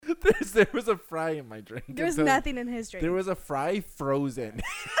There was a fry in my drink. There was nothing in his drink. There was a fry frozen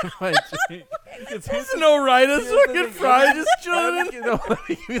in my drink. There's no right. It's fucking fry just chilling. Let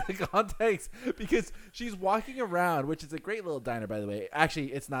me give you the context, because she's walking around, which is a great little diner, by the way.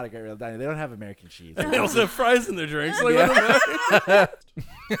 Actually, it's not a great little diner. They don't have American cheese. They also have fries in their drinks. Like, Yeah.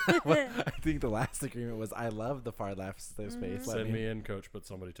 I think the last agreement was, I love the far left space. Send me in, coach, but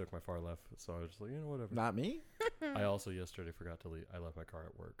somebody took my far left, so I was just like, whatever. Not me? I also yesterday forgot to leave. I left my car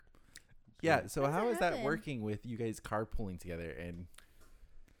at work. Yeah, so how is that happen? working with you guys carpooling together? And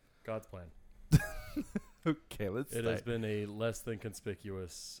God's plan. okay, let's It start. has been a less than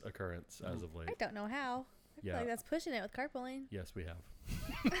conspicuous occurrence as of late. I don't know how. I feel Yeah. like that's pushing it with carpooling. Yes, we have.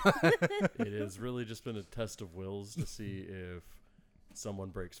 It has really just been a test of wills to see if someone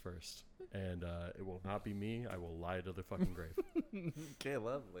breaks first. And it will not be me. I will lie to the fucking grave. Okay,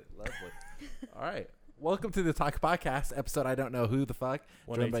 lovely. All right. Welcome to the Talk Podcast episode. I don't know who the fuck.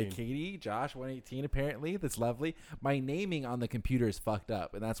 Joined by 118. Katie, Josh, 118 apparently. That's lovely. My naming on the computer is fucked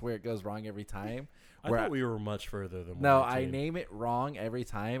up, and that's where it goes wrong every time. I Where thought we were much further than No, 118. I name it wrong every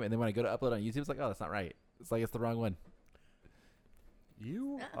time, and then when I go to upload on YouTube, it's like, oh, that's not right. It's like it's the wrong one.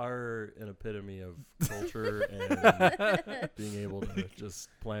 You are an epitome of culture and being able to just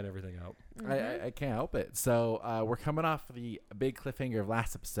plan everything out. I can't help it. So we're coming off the big cliffhanger of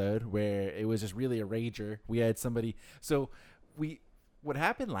last episode where it was just really a rager. We had somebody. So what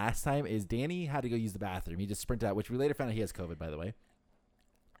happened last time is Danny had to go use the bathroom. He just sprinted out, which we later found out he has COVID, by the way.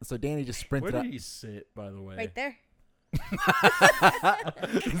 So Danny just sprinted Where out. did he sit, by the way? Right there.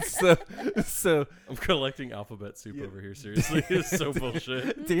 so I'm collecting alphabet soup over here. Seriously, it's so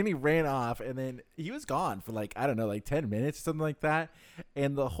bullshit. Danny ran off, and then he was gone for like 10 minutes or something like that.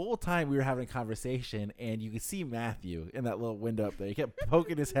 And the whole time we were having a conversation, and you could see Matthew in that little window up there. He kept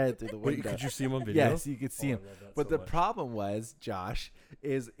poking his head through the window. Wait, could you see him on video? Yes, you could see Oh, him. I love that But so the much. problem was, Josh,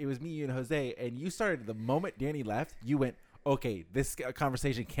 is it was me, you, and Jose, and you started the moment Danny left. You went, okay, this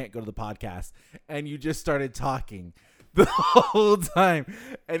conversation can't go to the podcast, and you just started talking the whole time.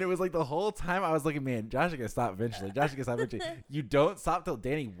 And it was like the whole time I was looking, man, Josh is gonna stop eventually. You don't stop till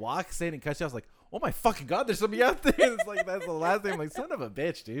Danny walks in and cuts you off. I was like, oh my fucking god, there's somebody out there. It's like, that's the last thing. I'm like, son of a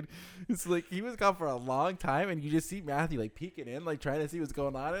bitch, dude. It's like he was gone for a long time, and you just see Matthew like peeking in, like trying to see what's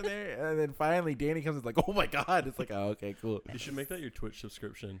going on in there. And then finally Danny comes and is like, oh my god. It's like, oh, okay, cool. You should make that your Twitch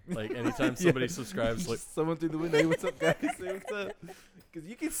subscription. Like anytime somebody subscribes, like someone through the window, hey, what's up, guys? Say what's up. Because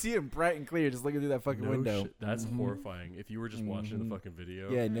you can see him bright and clear just looking through that fucking no window. shit. That's Mhm. horrifying. If you were just watching the fucking video,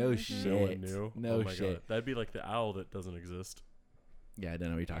 Yeah, no Mhm. shit. no one knew. No Oh my shit. God. That'd be like the owl that doesn't exist. Yeah, I don't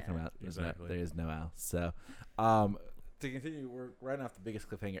know what you're talking Yeah. about. Exactly. There is no owl. So, to continue, we're right off the biggest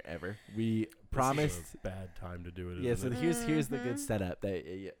cliffhanger ever. We promised. This is a bad time to do it. Yeah, so isn't it? here's the good Mhm. setup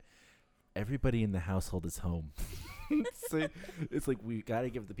that everybody in the household is home. So it's like we got to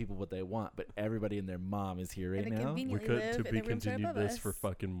give the people what they want, but everybody and their mom is here right And they now. conveniently we could live to in be the rooms right continued above this us. for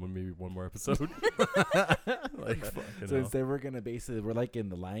fucking maybe one more episode. Like fucking So hell. instead, we're gonna we're like in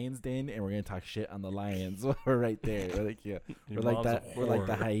the lion's den, and we're gonna talk shit on the lions. We're right there. We're like, yeah, Your we're like mom's a that. We're like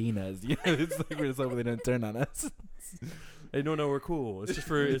the whore. hyenas. Yeah, it's like we're just hoping they don't turn on us. Hey, no, we're cool. It's just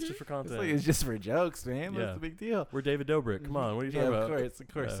for It's content. like it's just for jokes, man. Yeah. What's the big deal? We're David Dobrik. Come on, what are you Yeah, talking of about? course, of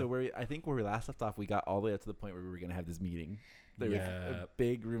course. Yeah. So I think where we last left off, we got all the way up to the point where we were gonna have this meeting. There was Yeah. a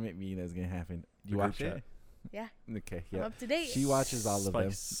big roommate meeting that was gonna happen. You The watch group it? chat. Yeah. Okay, I'm yeah. up to date. She watches all of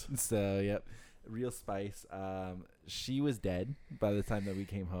them. Spice. So yep, real spice. She was dead by the time that we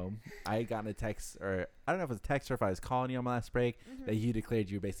came home. I had gotten a text, or I don't know if it was a text or if I was calling you on my last break, Mhm. that you declared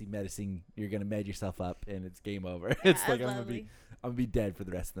you were basically medicing. You're gonna med yourself up, and it's game over. It's like That's I'm gonna be dead for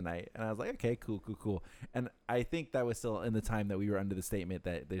the rest of the night. And I was like, okay, cool. And I think that was still in the time that we were under the statement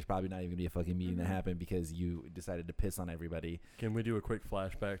that there's probably not even gonna be a fucking meeting that Mhm. happened because you decided to piss on everybody. Can we do a quick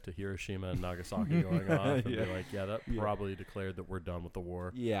flashback to Hiroshima and Nagasaki going off and Yeah. be like, yeah, that Yeah. probably declared that we're done with the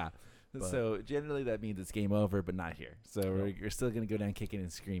war. Yeah. But- So generally that means it's game over, but not here. So you're still gonna go down kicking and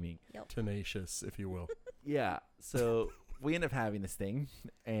screaming. Tenacious, if you will. Yeah. So we end up having this thing,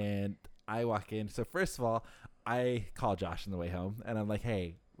 and I walk in. So first of all, I call Josh on the way home, and I'm like,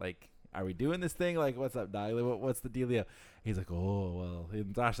 "Hey, like, are we doing this thing? Like, what's up, dog? Like, what's the dealio?" He's like, "Oh, well."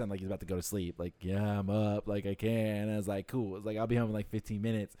 And Josh sounded like he's about to go to sleep. Like, "Yeah, I'm up. Like, I can." And I was like, "Cool." It's like I'll be home in like 15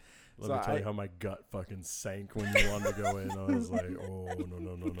 minutes. Let So me tell I- you how my gut fucking sank when you wanted to go in. I was like, oh,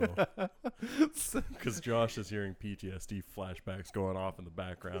 no. So- Because Josh is hearing PTSD flashbacks going off in the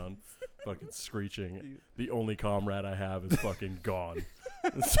background, fucking screeching. The only comrade I have is fucking gone.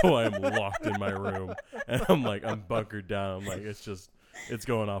 And so I'm locked in my room. And I'm like, I'm bunkered down. I'm like, it's just It's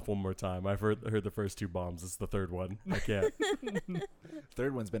going off one more time. I've heard the first 2 bombs. It's the third one. I can't.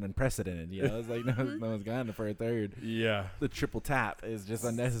 Third one's been unprecedented. You know, it's like no one's gone for a third. Yeah. The triple tap is just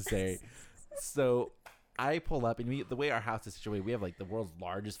unnecessary. So I pull up, and the way our house is situated, we have like the world's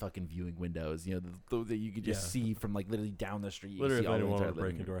largest fucking viewing windows. You know, that you could just see from like literally down the street. Literally, see if all the anyone entire wanted to break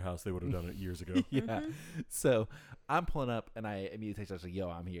living into room. our house, they would have done it years ago. Yeah. So I'm pulling up, and I immediately text Josh like, "Yo,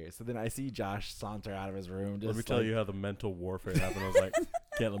 I'm here." So then I see Josh saunter out of his room. Just Let me tell you how the mental warfare happened. I was like,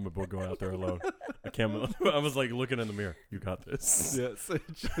 can't let my boy go out there alone. I can't. I was like looking in the mirror. You got this. Yeah. So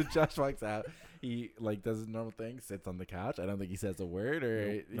Josh walks out. He like does his normal thing, sits on the couch. I don't think he says a word or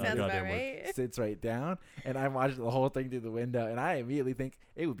Nope, he not Sounds about goddamn word. right. sits right down. And I'm watching the whole thing through the window, and I immediately think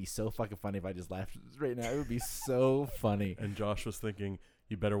it would be so fucking funny if I just left right now. It would be so funny. And Josh was thinking,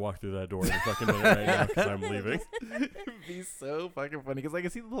 you better walk through that door in a fucking minute right now because I'm leaving. It would be so fucking funny because I can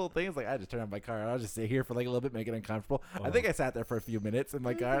see the whole thing. It's like I just turn on my car and I'll just sit here for like a little bit, make it uncomfortable. I think I sat there for a few minutes in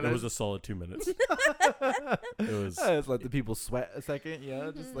my car. And It I was a solid 2 minutes. It was. I just let the people sweat a second, you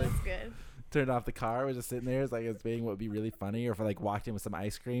know, just like That's good. turned off the car. Was just sitting there. It's like it's being what would be really funny, or if I like walked in with some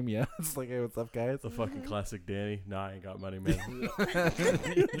ice cream, yeah, it's like, hey, what's up, guys? The fucking classic Danny. Nah, I ain't got money, man.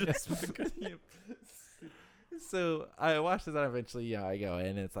 Just fucking- So I watched this out. Eventually, yeah, I go in,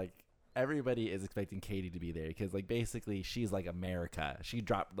 and it's like everybody is expecting Katie to be there because, like, basically she's like America. She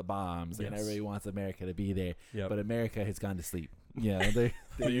dropped the bombs, and Yes. everybody wants America to be there. Yep. But America has gone to sleep. Yeah, they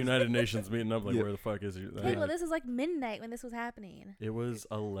The United Nations meeting up, like, Yeah. where the fuck is you? Wait, well, this is like midnight when this was happening. It was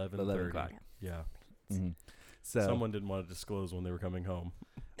 11:30. o'clock. Yeah. So Someone didn't want to disclose when they were coming home.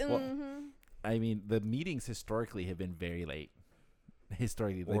 Well, Mm-hmm. I mean, the meetings historically have been very late.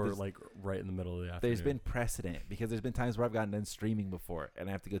 Historically, Or there's- like right in the middle of the afternoon. there's been precedent because there's been times where I've gotten done streaming before, and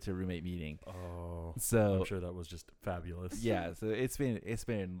I have to go to a roommate meeting. Oh, So I'm sure that was just fabulous. yeah, so it's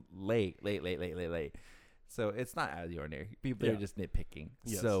been late. So it's not out of the ordinary. People are Yeah. just nitpicking.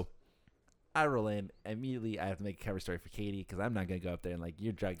 Yes. So I roll in immediately. I have to make a cover story for Katie because I'm not gonna go up there and like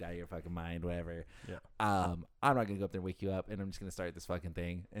you're drugged out of your fucking mind, whatever. Yeah. I'm not gonna go up there and wake you up, and I'm just gonna start this fucking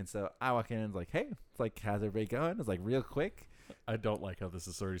thing. And so I walk in and it's like, hey, it's like, how's everybody going? It's like real quick. I don't like how this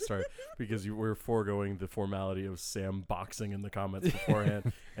is already started because you were foregoing the formality of Sam boxing in the comments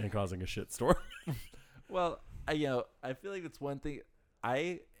beforehand and causing a shitstorm. Well, I feel like that's one thing.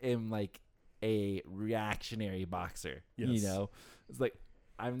 I am like a reactionary boxer. You Yes. know, it's like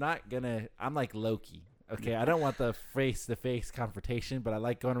I'm like Loki. Okay, I don't want the face-to-face confrontation, but I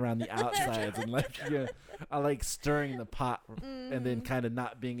like going around the outsides and like, I like stirring the pot and then kind of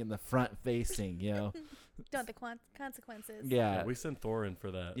not being in the front facing. You know, Don't the consequences. yeah, We sent Thor in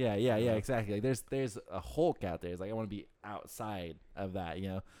for that. yeah, exactly. Like there's a Hulk out there. It's like I want to be outside of that. You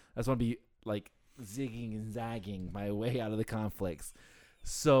know, I just want to be like zigging and zagging my way out of the conflicts.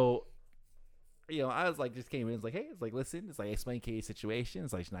 So, I was like, just came in. It's like, hey, it's like, listen, it's like, I explained Katie's situation.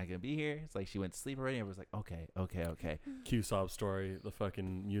 It's like she's not gonna be here. It's like she went to sleep already. I was like, okay. Q sob story, the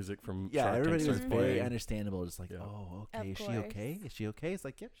fucking music from Yeah, Shark Tank everybody was starts very playing. understandable. Just like, Yeah. oh, okay, Of is she course. okay? Is she okay? It's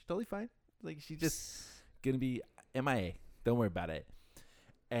like, yep, she's totally fine. Like she's just gonna be MIA. Don't worry about it.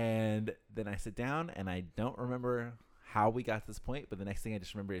 And then I sit down, and I don't remember how we got to this point, but the next thing I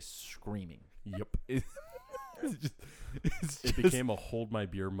just remember is screaming. Yep. It's It just- became a hold my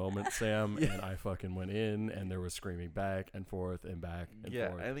beer moment, Sam, Yeah. and I fucking went in, and there was screaming back and forth and back and yeah.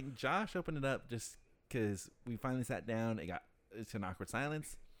 forth. I think Josh opened it up just because we finally sat down. It's an awkward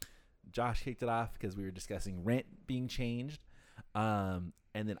silence. Josh kicked it off because we were discussing rent being changed. And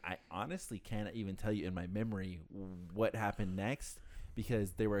then I honestly cannot even tell you in my memory what happened next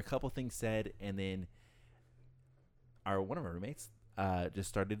because there were a couple things said, and then one of our roommates just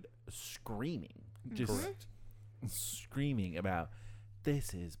started screaming, just Correct. screaming about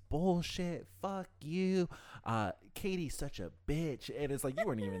this is bullshit. Fuck you. Katie's such a bitch, and it's like you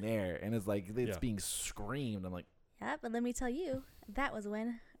weren't even there, and it's like it's Yeah. being screamed. I'm like. Yeah, but let me tell you, that was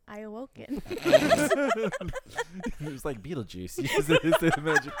when I awoken. It was like Beetlejuice. You just said the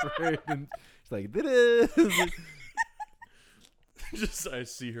magic word, and she's like, "Da-da." Just I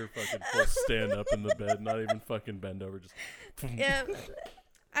see her fucking full stand up in the bed, not even fucking bend over, just Yeah,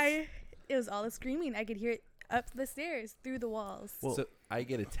 it was all the screaming. I could hear it up the stairs, through the walls. Well- So I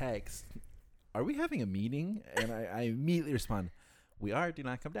get a text. Are we having a meeting? And I immediately respond, we are. Do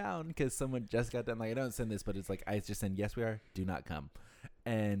not come down, because someone just got done. Like I don't send this, but it's like I just send yes, we are. Do not come,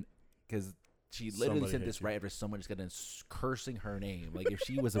 and because. She literally Somebody sent hates this you. right after someone just got done cursing her name. Like if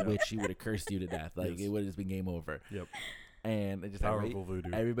she was a witch, she would have cursed you to death. Like Yes. it would have just been game over. Yep. And it just Powerful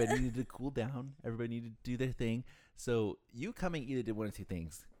voodoo. everybody needed to cool down. Everybody needed to do their thing. So you coming either did one of two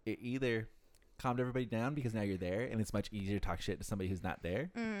things. It either calmed everybody down because now you're there and it's much easier to talk shit to somebody who's not there,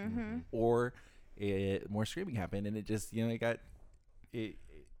 Mm-hmm. or more screaming happened and it just it got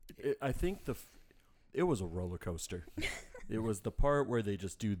I think it was a roller coaster. It was the part where they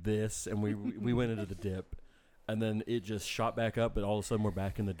just do this, and we went into the dip, and then it just shot back up, but all of a sudden we're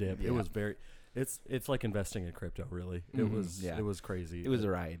back in the dip. Yeah. It was it's like investing in crypto, really. It was crazy. It was a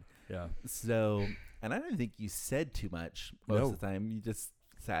ride. Yeah. So, and I don't think you said too much most of the time. You just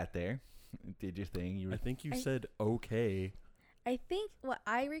sat there, did your thing. I think you said okay. I think what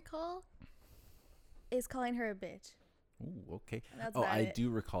I recall is calling her a bitch. Ooh, okay. That's Oh, about I it. do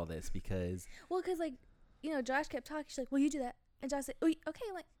recall this because Well, because, like, you know, Josh kept talking. She's like, well, you do that. And Josh said, oh, okay.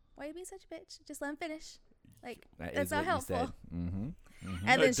 I'm like, why are you being such a bitch? Just let him finish. Like, that that's is not what helpful. you said. Mm-hmm.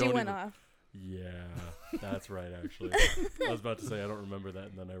 And then she Don't went even- off. Yeah, that's right. Actually, I was about to say I don't remember that,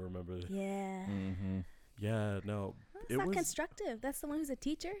 and then I remember that. Yeah. Mm-hmm. Yeah, no, Well, it's it not was. constructive. That's the one who's a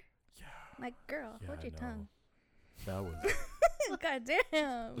teacher. Yeah, Like, girl, yeah, hold your I tongue. know. That was. God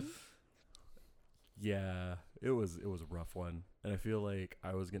damn. Yeah, it was a rough one, and I feel like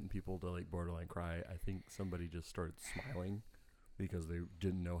I was getting people to like borderline cry. I think somebody just started smiling because they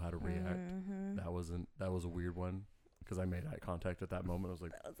didn't know how to react. Mhm. That was a weird one because I made eye contact at that moment. I was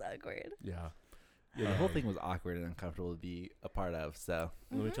like, That was awkward. yeah. Yeah, the whole thing was awkward and uncomfortable to be a part of. So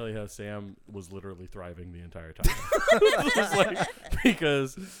Let me tell you how Sam was literally thriving the entire time. It's like,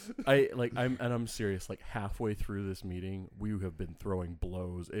 because I'm serious. Like halfway through this meeting, we have been throwing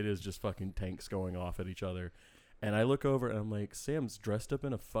blows. It is just fucking tanks going off at each other. And I look over and I'm like, Sam's dressed up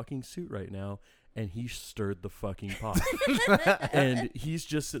in a fucking suit right now, and he stirred the fucking pot. And he's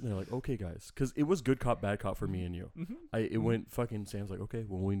just sitting there like, okay, guys, because it was good cop, bad cop for me and you. It went fucking. Sam's like, okay,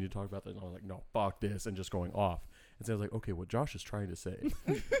 well, we need to talk about that. And I was like, no, fuck this, and just going off. And Sam's like, okay, what Josh is trying to say.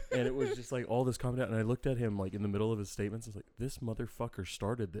 And it was just like all this comment out. And I looked at him like in the middle of his statements. I was like, this motherfucker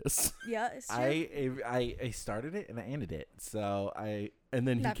started this. Yeah, it's true. I started it and I ended it. So And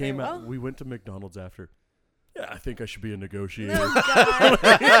then he Not very came out. well. We went to McDonald's after. Yeah, I think I should be a negotiator. Oh,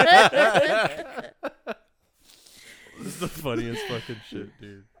 God. This is the funniest fucking shit,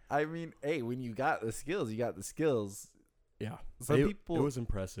 dude. I mean, hey, when you got the skills, you got the skills. Yeah. Some people, It was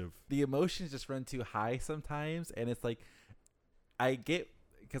impressive. the emotions just run too high sometimes, and it's like I get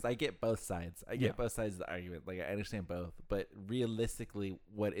both sides. I get Yeah. both sides of the argument. Like I understand both, but realistically,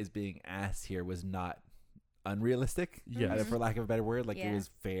 what is being asked here was not unrealistic. Yes. For lack of a better word, like Yeah. it was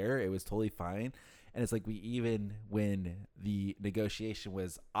fair. It was totally fine. And it's like when the negotiation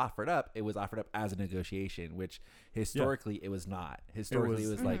was offered up, it was offered up as a negotiation, which historically it was not. Historically, it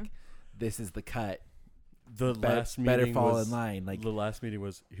was like, this is the cut. The last meeting Better fall was, in line. Like, the last meeting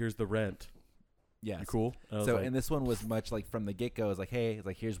was, here's the rent. yes. You cool? And I was So, like, and this one was much like from the get go. It's like, hey, it's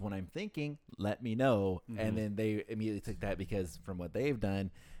like, here's what I'm thinking. Let me know. Mhm. And then they immediately took that because from what they've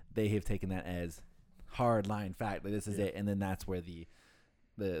done, they have taken that as hard line fact. Like, this is Yeah. it. And then that's where the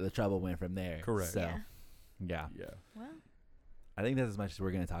trouble went from there. Correct. So, Yeah. yeah. yeah. Well, I think that's as much as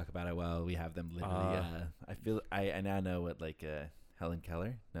we're going to talk about it while we have them literally. I feel I now know what like Helen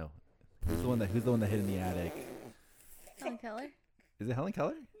Keller. No, who's the one that hid in the attic? Helen Keller. Is it Helen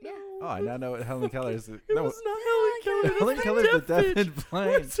Keller? Yeah. Oh, I now know what Helen Keller is. It No, was not Helen Keller. Helen Keller's the deaf and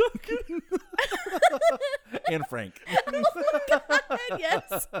blind. It's okay. And Frank.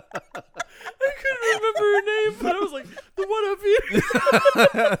 Yes. I couldn't remember her name, but I was like, the one up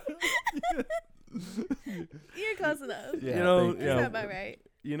here. You're close enough. Yeah, You know, thank you. yeah. That's about right.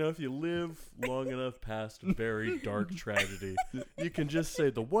 You know, if you live long enough past a very dark tragedy, you can just say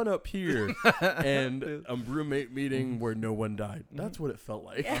the one up here and a roommate meeting where no one died. That's what it felt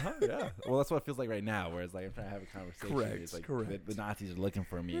like. Yeah. Yeah. Well, that's what it feels like right now, where it's like I'm trying to have a conversation. Correct, It's like correct. The Nazis are looking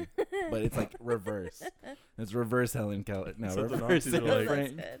for me, but it's like reverse. It's reverse Helen Keller. No, So the reverse Nazis are Helen like-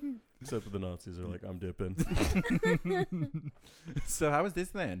 Frank. That's good. Except for the Nazis are like, I'm dipping. So how was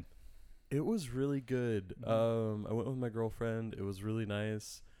Disneyland? It was really good. I went with my girlfriend. It was really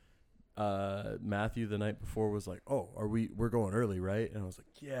nice. Matthew the night before was like, "Oh, we're going early, right?" And I was like,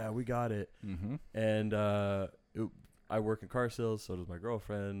 "Yeah, we got it." Mm-hmm. And I work in car sales, so does my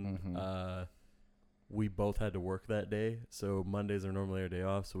girlfriend. Mhm. We both had to work that day, so Mondays are normally our day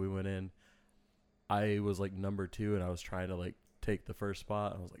off. So we went in. I was like number 2, and I was trying to like take the first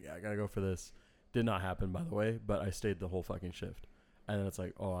spot. I was like, "Yeah, I gotta go for this." Did not happen, by the way, but I stayed the whole fucking shift. And then it's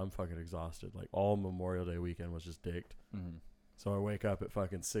like, oh, I'm fucking exhausted. Like all Memorial Day weekend was just dicked. Mm-hmm. So I wake up at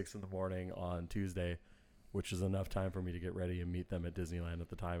fucking 6 in the morning on Tuesday, which is enough time for me to get ready and meet them at Disneyland. At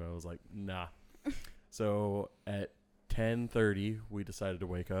the time, I was like, nah. So at 10:30, we decided to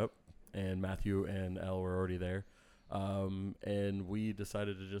wake up, and Matthew and Elle were already there. And we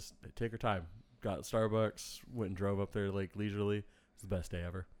decided to just take our time. Got Starbucks, went and drove up there like leisurely. It was the best day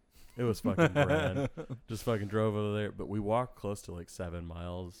ever. It was fucking grand. Just fucking drove over there. But we walked close to like 7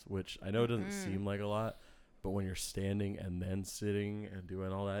 miles, which I know doesn't seem like a lot. but when you're standing and then sitting and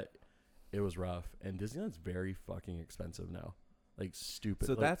doing all that, it was rough. And Disneyland's very fucking expensive now, like stupid.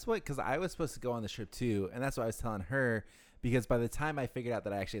 So like, that's what, because I was supposed to go on the trip too, and that's what I was telling her. Because by the time I figured out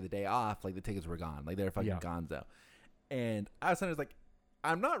that I actually had the day off, like the tickets were gone, like they were fucking gonzo. And I was like,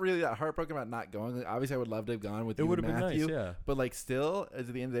 I'm not really that heartbroken about not going. Like, obviously, I would love to have gone with you, it would have been Matthew. nice, yeah. But like, still, at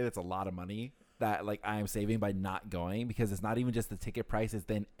the end of the day, that's a lot of money that like I am saving by not going, because it's not even just the ticket prices.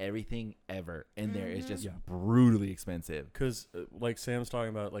 Then everything ever in there is just brutally expensive. Because like Sam's talking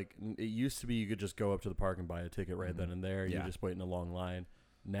about, like it used to be you could just go up to the park and buy a ticket right then and there. You just wait in a long line.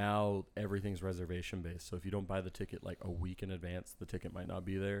 Now everything's reservation based. So if you don't buy the ticket like a week in advance, the ticket might not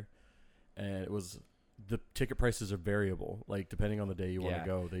be there. And the ticket prices are variable. Like depending on the day you want to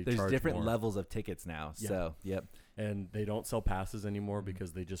go, there's charge different more. levels of tickets now. Yeah. So And they don't sell passes anymore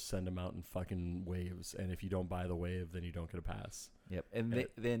because they just send them out in fucking waves. And if you don't buy the wave, then you don't get a pass. And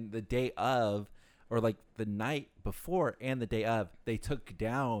then the day of, or like the night before and the day of, they took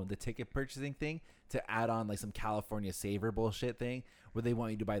down the ticket purchasing thing to add on like some California Saver bullshit thing where they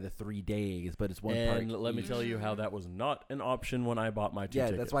want you to buy the 3 days, but it's one part. And let me tell you how that was not an option when I bought my 2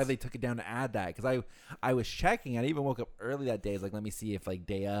 tickets. Yeah, that's why they took it down to add that, because I was checking. I even woke up early that day. I was like, let me see if like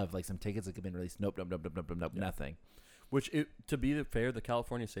day of like some tickets that could have been released. Nope, nothing. Which, to be fair, the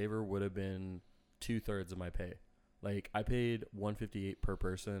California Saver would have been 2/3 of my pay. Like I paid $158 per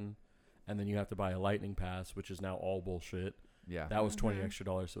person, and then you have to buy a Lightning Pass, which is now all bullshit. Yeah, that was $20 extra.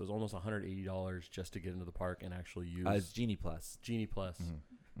 So it was almost $180 just to get into the park and actually use. It's Genie Plus. Genie Plus.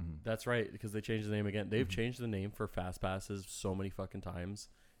 That's right, because they changed the name again. They've changed the name for Fast Passes so many fucking times.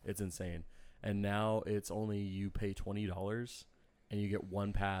 It's insane. And now it's only you pay $20 and you get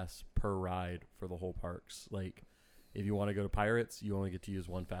 1 pass per ride for the whole parks. Like if you want to go to Pirates, you only get to use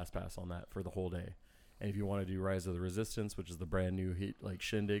 1 Fast Pass on that for the whole day. And if you want to do Rise of the Resistance, which is the brand new like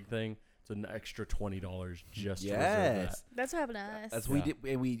shindig thing, it's an extra $20 just to reserve that. That's what happened to us. That's we did,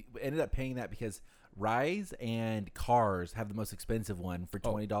 and we ended up paying that because Rise and Cars have the most expensive one for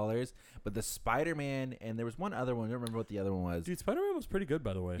 $20, but the Spider-Man, and there was one other one. I don't remember what the other one was. Dude, Spider-Man was pretty good,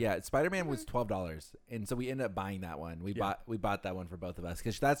 by the way. Yeah, Spider-Man was $12, and so we ended up buying that one. We bought that one for both of us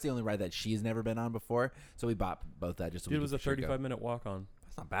because that's the only ride that she's never been on before. So we bought both that just. So Dude, it was a 35-minute walk on.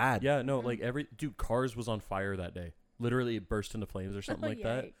 That's not bad. Yeah, no, like Cars was on fire that day. Literally, it burst into flames or something like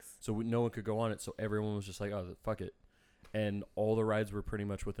that. So no one could go on it. So everyone was just like, "Oh, fuck it." And all the rides were pretty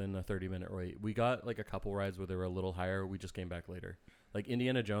much within a 30-minute wait. We got like a couple rides where they were a little higher. We just came back later. Like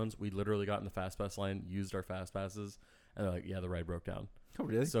Indiana Jones, we literally got in the Fast Pass line, used our Fast Passes, and they're like, yeah, the ride broke down. Oh,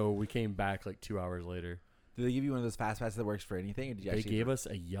 really? So we came back like 2 hours later. Did they give you one of those Fast Passes that works for anything? Or did you they gave us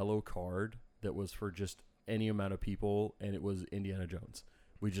a yellow card that was for just any amount of people, and it was Indiana Jones.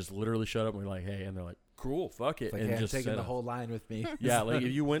 We just literally showed up and we're like, hey, and they're like, cool, fuck it. Like, and just taking the whole line with me. Yeah, like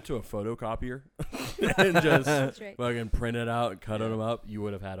if you went to a photocopier and just fucking print it out and cut them up, you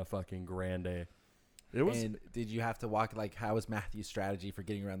would have had a fucking grand day. It was. And did you have to walk, like, how was Matthew's strategy for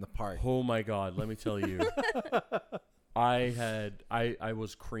getting around the park? Oh my God, let me tell you. I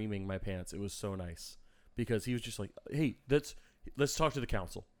was creaming my pants. It was so nice because he was just like, hey, let's talk to the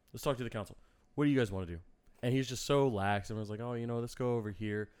council. Let's talk to the council. What do you guys want to do? And he's just so lax. And I was like, oh, let's go over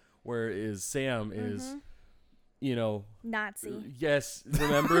here. Whereas Sam is, Nazi. Yes,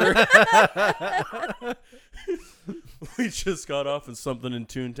 remember? We just got off in something in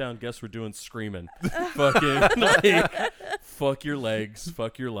Toontown. Guess we're doing screaming. Fucking like, fuck your legs,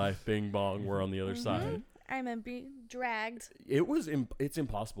 fuck your life, bing bong. We're on the other side. I remember being dragged. It's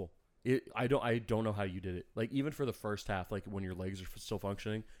impossible. I don't know how you did it. Like even for the first half, like when your legs are still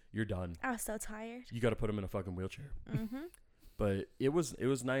functioning, you're done. I was so tired. You got to put them in a fucking wheelchair. But it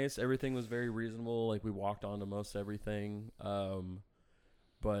was nice. Everything was very reasonable. Like we walked onto most everything.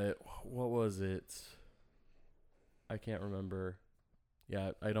 But what was it? I can't remember.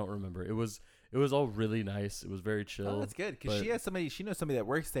 Yeah, I don't remember. It was all really nice. It was very chill. Oh, that's good because she knows somebody that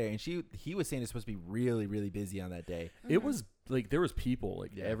works there, and he was saying it's supposed to be really, really busy on that day. It was like there was people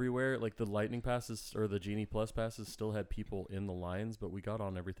everywhere. Like the Lightning Passes or the Genie Plus passes still had people in the lines, but we got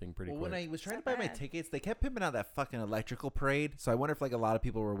on everything pretty quick. When I was trying to buy my tickets, they kept pimping out that fucking electrical parade. So I wonder if like a lot of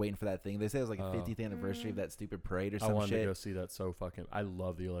people were waiting for that thing. They said it was like a 50th anniversary of that stupid parade or some shit. I wanted to go see that so fucking. I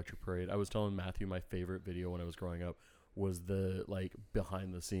love the electric parade. I was telling Matthew my favorite video when I was growing up was the like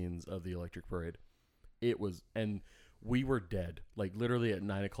behind the scenes of the electric parade. It was, and we were dead. Like literally at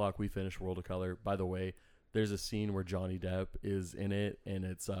 9:00 we finished World of Color. By the way, there's a scene where Johnny Depp is in it, and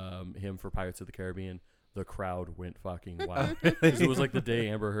it's him for Pirates of the Caribbean. The crowd went fucking wild. It was like the day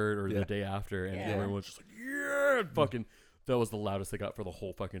Amber Heard or the day after, and everyone was just like, yeah, fucking. That was the loudest they got for the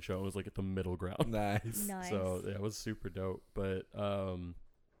whole fucking show. It was like at the middle ground. Nice. So yeah, it was super dope. But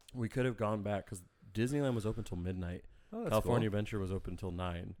we could have gone back because Disneyland was open till midnight. Oh, that's California Adventure was open till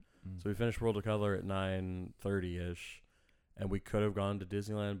 9. cool. So we finished World of Color at 9:30ish, and we could have gone to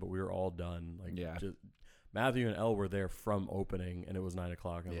Disneyland, but we were all done. Like, Yeah. just, Matthew and Elle were there from opening, and it was 9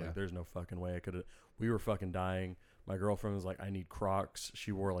 o'clock. I was Yeah. like, "There's no fucking way I could have." We were fucking dying. My girlfriend was like, "I need Crocs."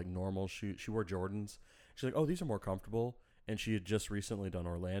 She wore like normal shoes. She wore Jordans. She's like, "Oh, these are more comfortable." And she had just recently done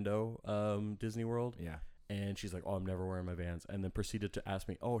Orlando, Disney World. Yeah. And she's like, "Oh, I'm never wearing my Vans." And then proceeded to ask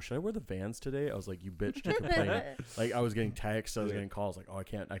me, "Oh, should I wear the Vans today?" I was like, "You bitch!" To complain. Like, I was getting texts, I was Yeah. getting calls. Like, "Oh, I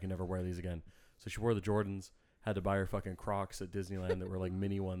can never wear these again." So she wore the Jordans. Had to buy her fucking Crocs at Disneyland that were like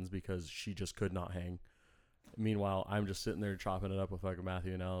mini ones because she just could not hang. Meanwhile, I'm just sitting there chopping it up with fucking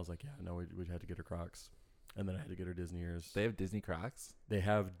Matthew and Elle. I was like, "Yeah, no, we had to get her Crocs." And then I had to get her Disney ears. They have Disney Crocs. They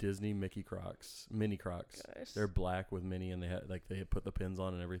have Disney Mickey Crocs, mini Crocs. Gosh. They're black with mini, and they had put the pins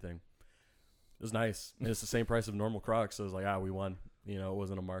on and everything. It was nice. And it's the same price of normal Crocs. So I was like, we won. You know, it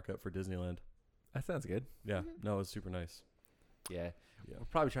wasn't a markup for Disneyland. That sounds good. Yeah, Mhm. no, it was super nice. Yeah. Yeah. We'll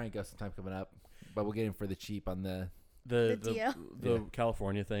probably try and go sometime coming up, but we'll get in for the cheap on the. The The deal. the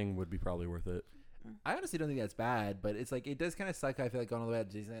California thing would be probably worth it. I honestly don't think that's bad, but it's like it does kind of suck. I feel like going all the way out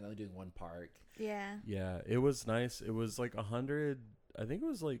to Disneyland, only doing one park. Yeah. Yeah, it was nice. It was like 100. I think it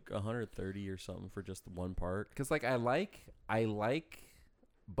was like 130 or something for just the one park. Because like I like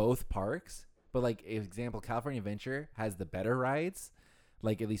both parks, but like example, California Adventure has the better rides,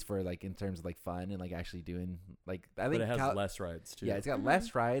 like at least for like in terms of like fun and like actually doing like I think But it has less rides too. yeah, it's got Mhm.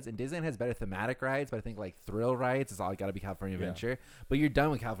 less rides, and Disneyland has better thematic rides. But I think like thrill rides is all got to be California Yeah. Adventure. But you're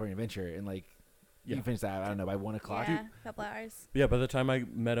done with California Adventure, and like you Yeah. can finish that I don't know by 1 o'clock. Yeah. Couple hours. Yeah, by the time I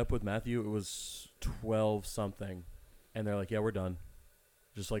met up with Matthew, it was 12 something, and they're like, "Yeah, we're done.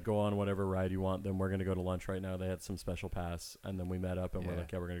 Just like go on whatever ride you want. Then we're gonna go to lunch right now." They had some special pass, and then we met up, and we're Yeah.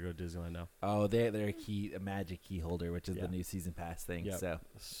 like, "Yeah, we're gonna go to Disneyland now." Oh, they're a magic key holder, which is Yeah. the new season pass thing. Yep. So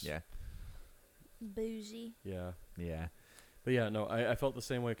yeah, Bougie. Yeah. yeah. But yeah, no, I felt the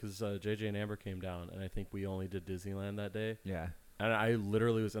same way because JJ and Amber came down, and I think we only did Disneyland that day. Yeah. And I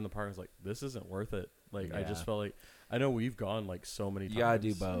literally was in the park. I was like, "This isn't worth it." Like, I just Yeah. felt like I know we've gone like so many times. You gotta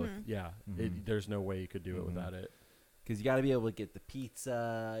do both. Mhm. Yeah, Mhm. there's no way you could do it Mhm. without it. Because you got to be able to get the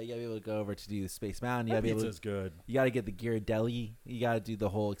pizza. You got to be able to go over to do the Space Mountain. You got That to be able pizza's to, good. you got to get the Ghirardelli. You got to do the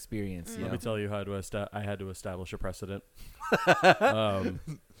whole experience. You Let know? me tell you how I had to establish a precedent.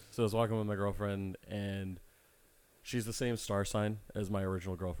 So I was walking with my girlfriend, and she's the same star sign as my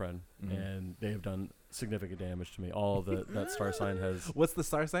original girlfriend, Mhm. and they have done significant damage to me. All of that star sign has What's the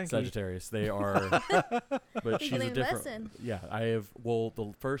star sign? Can you- Sagittarius. They are, but You she's a learned different. lesson. Yeah, I have. Well,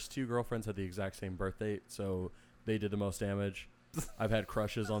 the first two girlfriends had the exact same birth date, so they did the most damage. I've had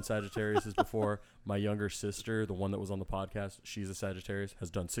crushes on Sagittariuses before. My younger sister, the one that was on the podcast, she's a Sagittarius, has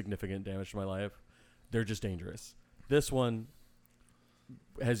done significant damage to my life. They're just dangerous. This one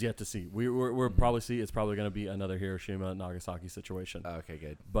has yet to see. We're Mhm. probably see. It's probably going to be another Hiroshima Nagasaki situation. Oh, okay,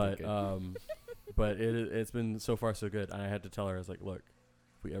 good. But Good. but it's been so far so good. And I had to tell her, I was like, "Look,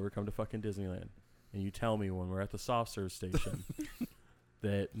 if we ever come to fucking Disneyland, and you tell me when we're at the soft serve station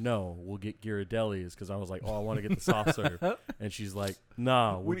that no, we'll get Ghirardellis," because I was like, "Oh, I want to get the soft serve," and she's like,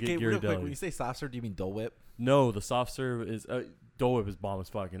 "Nah, we'll Okay, get real quick, when you Ghirardelli." say soft serve, do you mean Dole Whip? No, the soft serve is Dole Whip is bomb as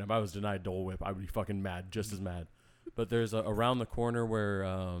fuck. And if I was denied Dole Whip, I would be fucking mad, just as mad. But there's around the corner where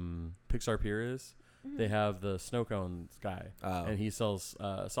Pixar Pier is. They have the snow cones guy, Oh. and he sells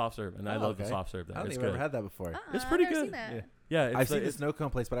soft serve, and I Oh, love the okay. soft serve I there. don't It's think I've good. ever had that before. It's I've pretty never good. seen that. Yeah. Yeah, it's I've seen like- the snow cone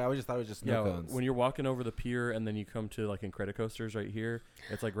place, but I always just thought it was just snow cones. when you're walking over the pier and then you come to like Incredicoasters right here,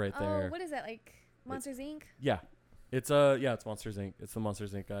 it's like right Oh, there. what is that like? Monsters Inc. Yeah, it's Monsters Inc. It's the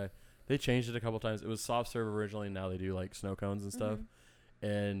Monsters Inc. guy. They changed it a couple times. It was soft serve originally. Now they do like snow cones and stuff. Mhm.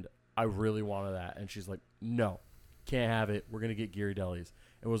 And I really wanted that, and she's like, "No, can't have it. We're gonna get Ghirardellis."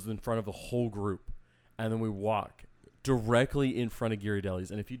 It was in front of the whole group, and then we walk directly in front of Ghirardellis.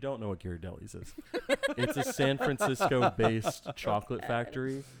 And if you don't know what Ghirardellis is, it's a San Francisco-based chocolate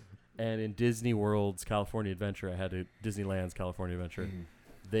factory. And in Disney World's California Adventure, Disneyland's California Adventure. Mhm.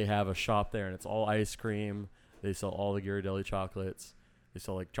 They have a shop there, and it's all ice cream. They sell all the Ghirardelli chocolates. They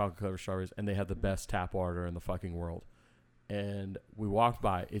sell like chocolate covered strawberries, and they have the best tap water in the fucking world. And we walked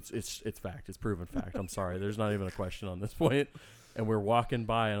by. It's fact. It's proven fact. I'm sorry. There's not even a question on this point. And we're walking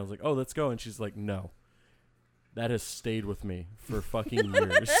by, and I was like, "Oh, let's go." And she's like, "No." That has stayed with me for fucking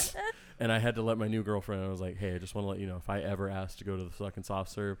years. And I had to let my new girlfriend. I was like, "Hey, I just want to let you know, if I ever ask to go to the fucking soft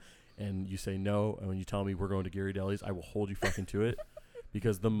serve, and you say no, and when you tell me we're going to Ghirardelli's, I will hold you fucking to it."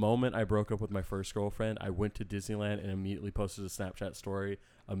 Because the moment I broke up with my first girlfriend, I went to Disneyland and immediately posted a Snapchat story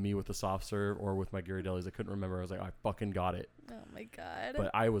of me with the soft serve or with my Ghirardelli's. I couldn't remember. I was like, I fucking got it. Oh my god.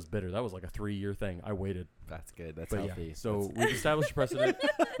 But I was bitter. That was like a 3-year thing. I waited. That's good. That's But healthy. yeah, so we've established a precedent.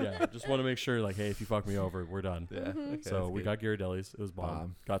 Yeah, just want to make sure, like, hey, if you fuck me over, we're done. Yeah. Mhm. Okay, So that's we good. got Ghirardelli's. It was bomb.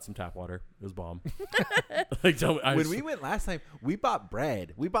 Bomb. Got some tap water. It was bomb. Like, tell me, When we went last time, we bought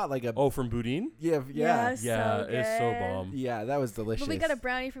bread. We bought like a from Boudin? yeah. Yeah, Yeah, so it's so good. bomb. Yeah, that was delicious. But we got a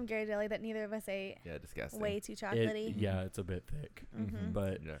brownie from Ghirardelli that neither of us ate. yeah, disgusting. Way too chocolatey. Yeah, it's a bit thick. Mhm.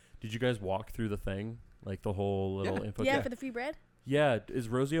 But Yeah. did you guys walk through the thing? Like the whole little Yeah. info? Yeah, for the free bread. Yeah, is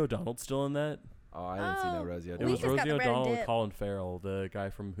Rosie O'Donnell still in that? Oh, I didn't see no Oh, Rosie It We was just got Rosie the bread and O'Donnell and dip. Colin Farrell, the guy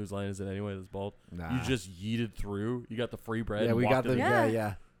from Whose Line Is It Anyway that's bald. Nah. You just yeeted through. You got the free bread. yeah, and we walked got the in. Yeah.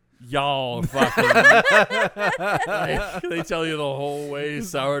 yeah. Y'all fucking. Like, they tell you the whole way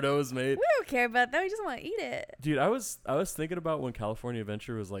sourdough is made. We don't care about that. We just want to eat it. Dude, I was thinking about when California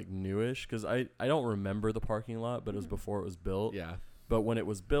Adventure was like newish because I don't remember the parking lot, but it was before it was built. Yeah. But when it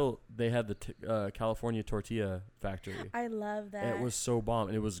was built, they had the California Tortilla Factory. I love that. And it was so bomb,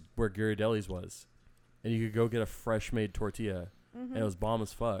 and it was where Ghirardelli's was, and you could go get a fresh made tortilla, Mhm. and it was bomb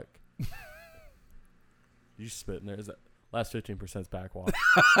as fuck. You spit in there. Is that last 15% is backwash?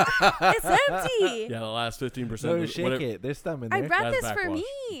 It's empty. Yeah, the last 15%. No, shake it. There's some in I there. brought That's this for backwash.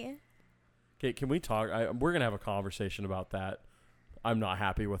 me. Okay, can we talk? We're gonna have a conversation about that. I'm not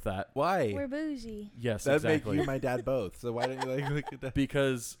happy with that. Why? We're bougie. Yes, That'd exactly. make you and my dad both. So why don't you like look at that?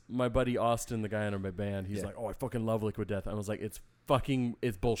 Because my buddy Austin, the guy in my band, he's Yeah. like, "Oh, I fucking love Liquid Death." I was like, "It's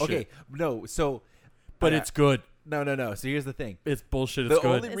bullshit." Okay, no. So, but it's good. no. So here's the thing. It's bullshit. It's The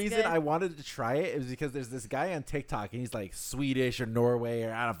good. only It's reason good. I wanted to try it is because there's this guy on TikTok and he's like Swedish or Norway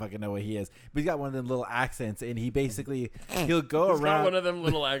or I don't fucking know what he is, but he's got one of them little accents and he basically he'll go He's got around. one of them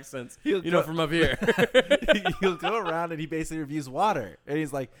little accents, He'll you know, go- from up here. he'll go around and he basically reviews water and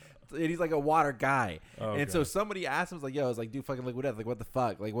he's like a water guy. Oh, and so God. somebody asked him, was like, yo, it's like, dude, fucking Liquid Death. Like, what the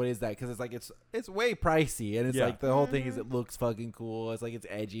fuck? Like, what is that? Because it's like, it's way pricey. And it's Yeah. like, the whole thing is it looks fucking cool. It's like, it's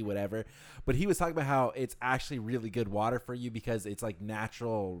edgy, whatever. But he was talking about how it's actually really good water for you because it's like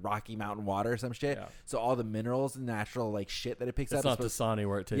natural Rocky Mountain water or some shit. Yeah. So all the minerals and natural like shit that it picks It's up. not is supposed Dasani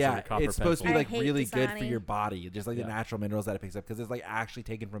where it tastes yeah, like a copper it's supposed to be pencil. I like hate really good for Dasani. your body, just like Yeah. the natural minerals that it picks up because it's like actually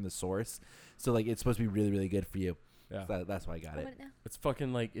taken from the source. So like it's supposed to be really, really good for you. Yeah. So that's why I got I it. want it now. It's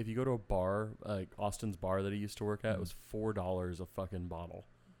fucking like if you go to a bar, like Austin's bar that he used to work at, it was $4 a fucking bottle.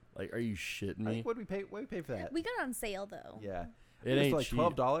 Like, are you shitting me? What do we pay? What do we pay for that? We got it on sale though. Yeah, It was ain't like cheap.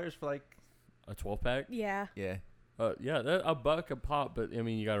 $12 for like A 12-pack? Yeah. yeah. Yeah, $1 a pop. But I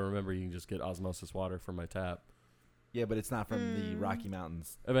mean, you got to remember, you can just get osmosis water from my tap. Yeah, but it's not from the Mm. Rocky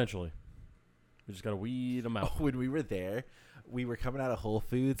Mountains. Eventually, we just gotta weed them out. When we were there, we were coming out of Whole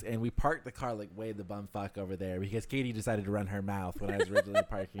Foods and we parked the car like way the bumfuck over there because Katie decided to run her mouth when I was originally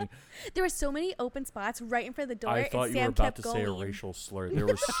parking. There were so many open spots right in front of the door. I thought and you were Sam about kept to going. say a racial slur. There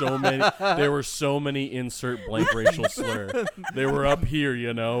were so many. There were so many insert blank racial slur. They were up here,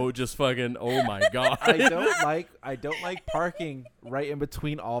 you know, just fucking. Oh my god. I don't like parking right in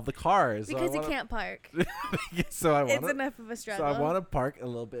between all the cars. So I Because you wanna- can't park. So I It's want enough of a so struggle. I want to park a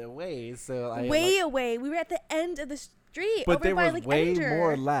little bit away. So I way like, away. We were at the end of the street. but over there by, was like, way Ender.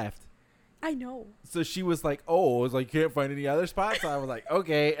 more left. I know. So she was like, "Oh," I was like, "Can't find any other spots." So I was like,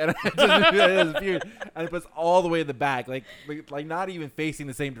 "Okay," and I just disappeared. And it was all the way in the back, like not even facing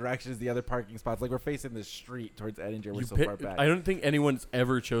the same direction as the other parking spots. Like we're facing the street towards Edinger. We're You so pick- far back. I don't think anyone's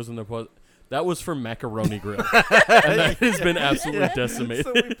ever chosen the pos- That was from Macaroni Grill, and that has been absolutely decimated.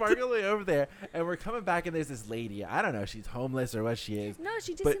 So we park all the way over there, and we're coming back, and there's this lady. I don't know, if she's homeless or what she is. No,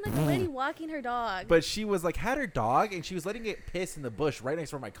 she just But- seemed like a lady walking her dog. But she was like, had her dog, and she was letting it piss in the bush right next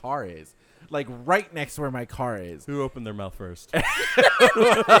to where my car is. Like right next to where my car is. Who opened their mouth first?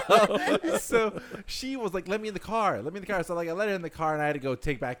 So she was like, "Let me in the car. Let me in the car." So like, I let her in the car, and I had to go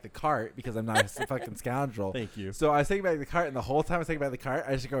take back the cart because I'm not a fucking scoundrel. Thank you. So I was taking back the cart, and the whole time I was taking back the cart,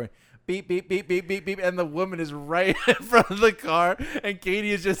 I was just going beep beep beep beep beep beep, and the woman is right in front of the car, and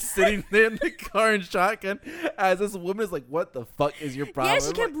Katie is just sitting there in the car in shotgun, as this woman is like, "What the fuck is your problem?" yeah, she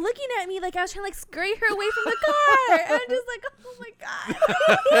I'm kept like, looking at me like I was trying to like scurry her away from the car. And I'm just like, oh my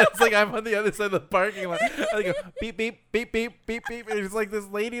god. it's like I'm on the other side of the parking lot. I go beep beep beep beep beep beep, and it's like this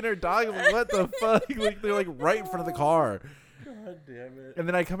lady and her dog. I'm like, what the fuck? Like they're like right in front of the car. God damn it. And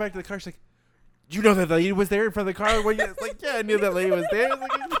then I come back to the car. She's like, "You know that lady was there in front of the car?" When you, it's like, "Yeah, I knew that lady was there." I was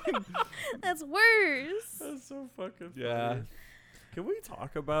like, That's worse. That's so fucking funny. Yeah. Can we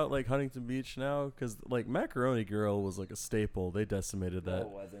talk about like Huntington Beach now? Because like Macaroni Grill was like a staple. They decimated No, that. it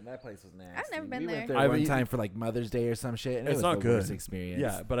wasn't. That place was nasty. never been we there. went there I've one eaten- time for like Mother's Day or some shit, and it It's was not the worst good. experience.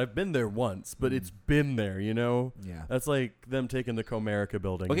 Yeah, but I've been there once. But it's been there, you know. Yeah. That's like them taking the Comerica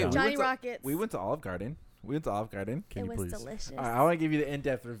building. Okay, down. we Johnny went to- Rockets. We went to Olive Garden. We went to Olive Garden. Can it you was please? delicious. All right, I want to give you the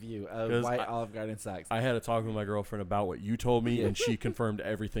in-depth review of 'Cause why Olive Garden sucks. I had a talk with my girlfriend about what you told me, and she confirmed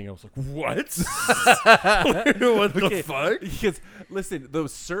everything. I was like, "What? What the Okay. fuck?" Because listen, the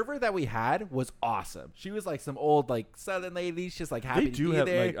server that we had was awesome. She was like some old like Southern lady. She's just like happy They to do be have.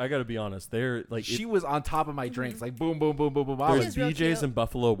 there. Like, I gotta be honest. They're like, She was on top of my drinks, like boom, boom, boom, boom, boom. I there's was, She's real BJ's cute. and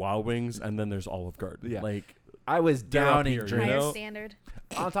Buffalo Wild Wings, and then there's Olive Garden. Yeah. Like, I was They're up downing here, you drinks Higher know? standard.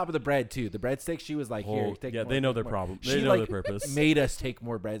 on top of the bread too. The breadsticks, she was like, "Here, oh, take yeah, more, they know take their more." problem. She They know like their purpose. made us take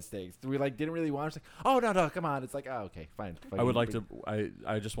more breadsticks. We like didn't really want. She's like, "Oh no, come on." It's like, "Oh, okay, fine." I would like to.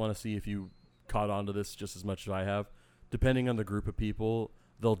 I just want to see if you caught on to this just as much as I have. Depending on the group of people,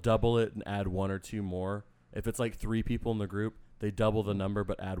 they'll double it and add one or two more. If it's like 3 people in the group, they double the number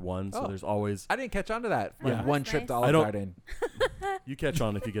but add one. So Oh. there's always I didn't catch on to that. Like Yeah. one That's trip to nice. Olive I don't- Garden. you catch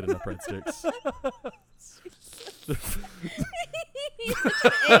on if you get enough breadsticks.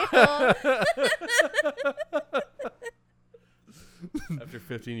 After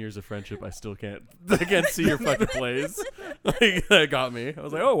 15 years of friendship, I still can't. I can't see your fucking plays. Like, that got me. I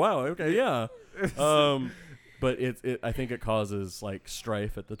was like, oh wow, okay, yeah. But I think it causes like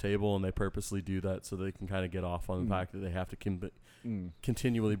strife at the table, and they purposely do that so they can kind of get off on the fact that they have to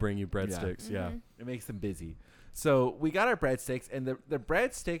continually bring you breadsticks. Yeah. Mhm. It makes them busy. So we got our breadsticks, and the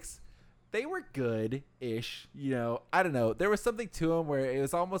breadsticks, they were good-ish. You know, I don't know. There was something to them where it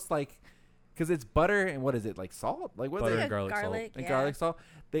was almost like, because it's butter and what is it, like salt? Like what Butter is it? and garlic salt. And garlic salt.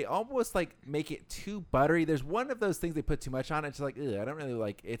 They almost like make it too buttery. There's one of those things they put too much on. It's like, ugh, I don't really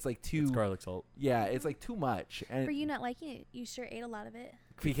like. It's like too. It's garlic salt. Yeah, it's like too much. And For you not liking it, you sure ate a lot of it.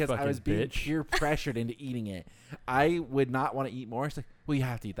 because I fucking was being bitch. peer pressured into eating it. I would not want to eat more. It's like, well, you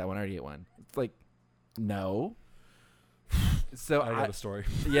have to eat that one. I already ate one. It's like, no. So I got a story.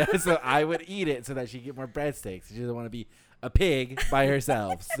 yeah, so I would eat it so that she could get more breadsticks. She doesn't want to be a pig by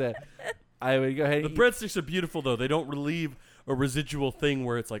herself. So I would go ahead The and breadsticks are beautiful though. They don't relieve a residual thing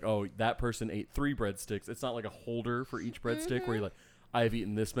where it's like, oh, that person ate 3 breadsticks. It's not like a holder for each breadstick where you're like, I've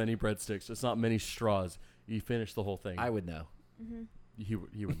eaten this many breadsticks. It's not many straws. You finish the whole thing. I would know. He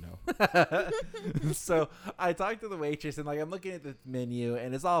would know. So I talked to the waitress and like I'm looking at the menu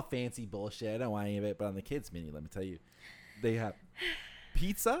and it's all fancy bullshit. I don't want any of it, but on the kids menu, let me tell you, they have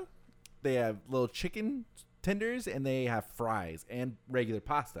pizza, they have little chicken tenders, and they have fries and regular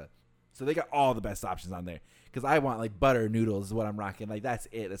pasta. So they got all the best options on there. Because I want like butter noodles is what I'm rocking. Like that's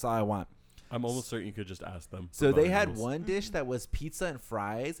it. That's all I want. I'm almost certain you could just ask them. for So they butter had noodles. one dish that was pizza and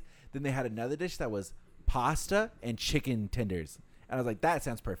fries. Then they had another dish that was pasta and chicken tenders. And I was like, that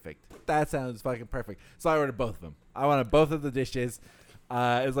sounds perfect. That sounds fucking perfect. So I ordered both of them. I wanted both of the dishes.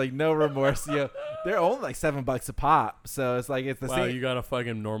 It was like no remorse. You know, they're only like $7 a pop. So it's like it's the Wow, same. you got a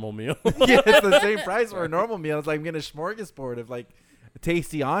fucking normal meal. Yeah, it's the same price for a normal meal. It's like I'm getting a smorgasbord of like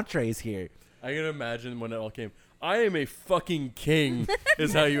tasty entrees here. I can imagine when it all came. I am a fucking king,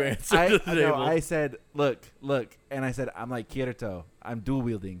 is how you answered to the table. I said, look, and I said, I'm like Kirito. I'm dual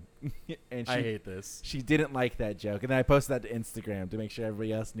wielding, and I hate this. she didn't like that joke, and then I posted that to Instagram to make sure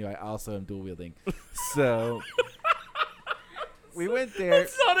everybody else knew I also am dual wielding. So we went there.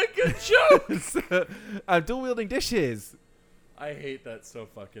 That's not a good joke. So, I'm dual wielding dishes. I hate that so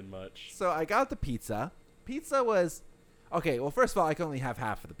fucking much. So I got the pizza. Pizza was okay. Well, first of all, I can only have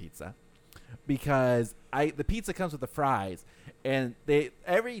half of the pizza because the pizza comes with the fries, and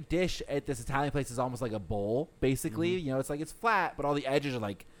every dish at this Italian place is almost like a bowl, basically. You know, it's like it's flat, but all the edges are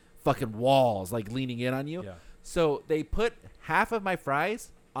like fucking walls, like leaning in on you. Yeah. So they put half of my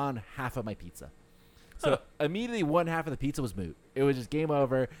fries on half of my pizza. So immediately one half of the pizza was moot. It was just game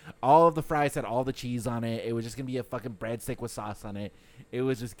over. All of the fries had all the cheese on it. It was just going to be a fucking breadstick with sauce on it. It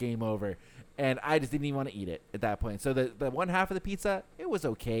was just game over. And I just didn't even want to eat it at that point. So the one half of the pizza, it was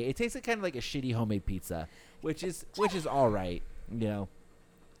okay. It tasted kind of like a shitty homemade pizza, which is all right, you know.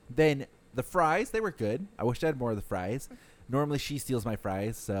 Then the fries, they were good. I wish I had more of the fries. Normally she steals my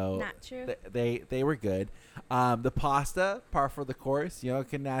fries, so Not true. they were good. The pasta, par for the course. You know,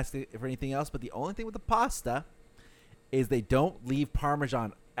 couldn't ask for anything else. But the only thing with the pasta is they don't leave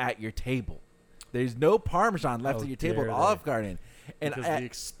Parmesan at your table. There's no Parmesan left How at your table at dare Olive they. Garden. And Because the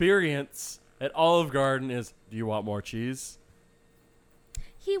experience at Olive Garden is, do you want more cheese?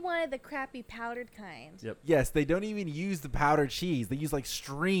 He wanted the crappy powdered kind. Yep. yes, they don't even use the powdered cheese. They use like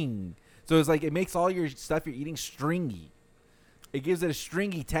string. So it's like it makes all your stuff you're eating stringy. It gives it a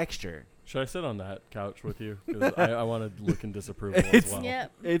stringy texture. Should I sit on that couch with you? 'Cause I want to look in disapproval as It's- well.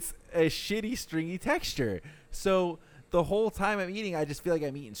 Yep. It's a shitty stringy texture. So the whole time I'm eating, I just feel like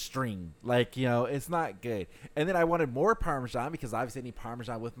I'm eating string. Like, you know, it's not good. And then I wanted more Parmesan because obviously I need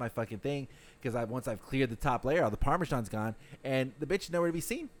Parmesan with my fucking thing because once I've cleared the top layer, all the Parmesan's gone. And the bitch is nowhere to be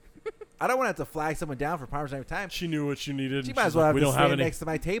seen. I don't want to have to flag someone down for Parmesan every time. She knew what she needed. She and might she's as well like, have we to don't have stand any. next to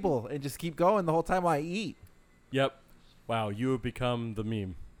my table and just keep going the whole time while I eat. Yep. Wow, you have become the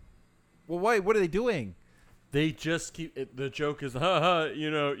meme. Well, wait, what are they doing? They just keep it, the joke is, haha,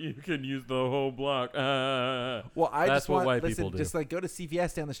 you can use the whole block. Well, I That's just what want white listen, people do. just like go to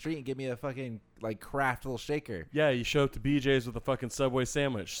CVS down the street and give me a fucking like craft little shaker. Yeah, you show up to BJ's with a fucking Subway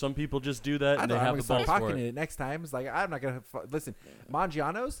sandwich. Some people just do that I and know they I'm have gonna the start balls for pocketing it. it next time. It's like I'm not gonna listen.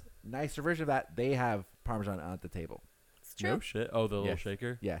 Mangiano's nicer version of that. They have Parmesan at the table. It's true. No shit. Oh, the little Yes.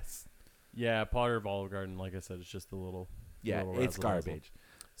 shaker. Yes. Yeah, Potter of Olive Garden. Like I said, it's just the little. Yeah, little it's razzle-dazzle. garbage.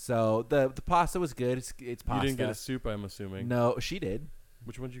 So the pasta was good. It's pasta. You didn't get a soup, I'm assuming. No, she did.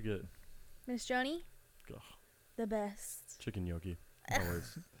 Which one did you get? Miss Joni, Ugh, the best. chicken gnocchi.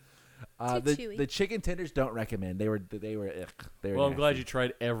 Always. The chewy. the chicken tenders don't recommend. They were ugh, they were Well, I'm glad nasty. you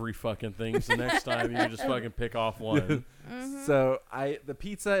tried every fucking thing. So next time you can just fucking pick off one. Mm-hmm. So the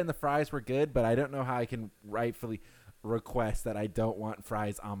pizza and the fries were good, but I don't know how I can rightfully request that I don't want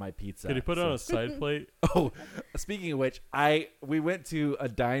fries on my pizza. Can you put it on a side plate? Oh, speaking of which, we went to a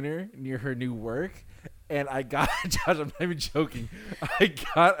diner near her new work, and I got Josh. I'm not even joking. I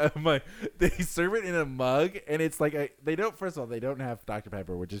got they serve it in a mug, and it's like they don't. First of all, they don't have Dr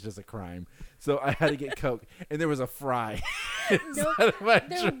Pepper, which is just a crime. So I had to get Coke, and there was a fry inside of my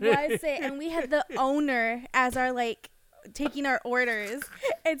There drink. was it, and we had the owner as our taking our orders,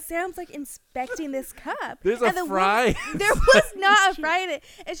 and Sam's inspecting this cup. There's and a the fry. There was not a fry in it,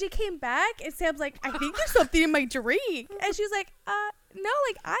 and she came back, and Sam's like, "I think there's something in my drink," and she was like, "No,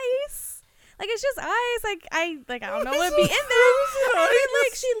 ice." It's just ice. I don't know what'd be in there. And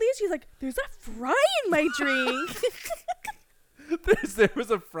then, she leaves. She's like, "There's a fry in my drink." There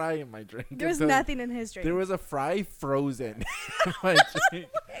was a fry in my drink. There was So nothing in his drink. There was a fry frozen in my drink.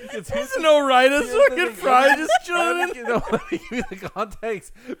 There's no right as fucking fry just chilling. Let me give you the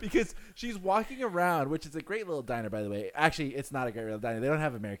context because she's walking around, which is a great little diner, by the way. Actually, it's not a great little diner. They don't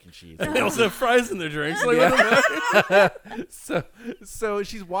have American cheese. They also have fries in their drinks. Yeah. So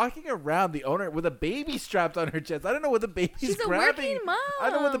she's walking around the owner with a baby strapped on her chest. I don't know what the baby's She's a grabbing. working mom. I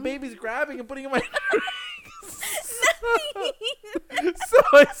don't know what the baby's grabbing and putting in my drink. So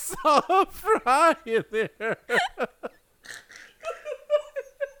I saw a fry in there.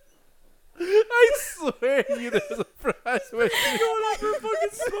 I swear to you, there's a fry with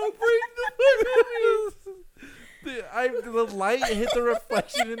the light hit the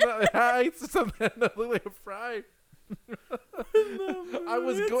reflection in the eyes. Something that looked like a fry. I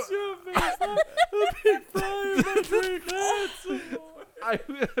was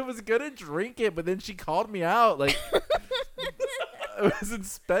I was gonna drink it, but then she called me out. I was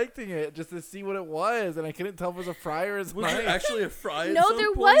inspecting it just to see what it was, and I couldn't tell if it was a fry or a Was there actually a fry? At No, some there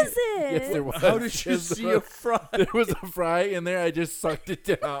point? wasn't. Yes, there was. How did you Yes, see there a was. fry? There was a fry in there. I just sucked it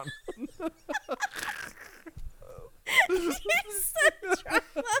down. You're such drama.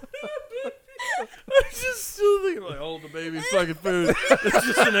 I'm just still thinking the baby's fucking food. It's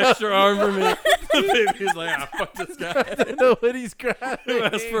just an extra arm for me. The baby's like, fuck this guy. I don't know what he's grabbing. Who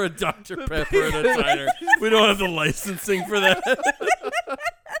asked for a Dr. Pepper in a diner? We don't have the licensing for that.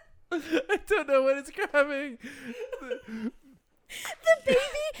 I don't know what it's grabbing. The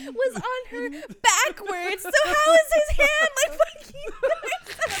baby was on her backwards, so how is his hand fucking?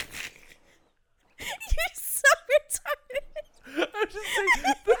 You're so retarded. I'm just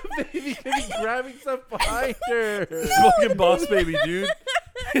saying the baby could be grabbing stuff behind her. Fucking boss baby, dude.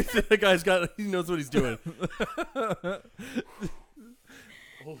 That guy's he knows what he's doing.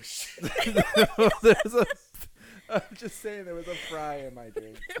 Oh shit. I'm just saying there was a fry in my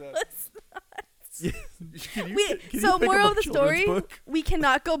drink. So. Can We, you so pick up moral a of the children's story, book? we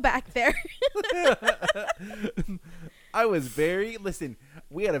cannot go back there. I was listen,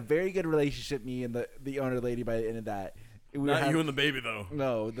 we had a very good relationship, me and the owner lady, by the end of that. We Not you and the baby though.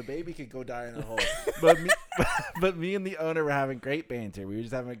 No, the baby could go die in a hole. But me and the owner were having great banter. We were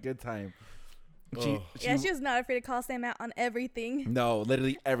just having a good time. Oh. Yeah, she was not afraid to call Sam out on everything. No,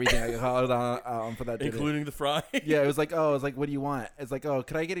 literally everything. I called on for that dinner. Including the fry. Yeah, it was like, what do you want? It's like,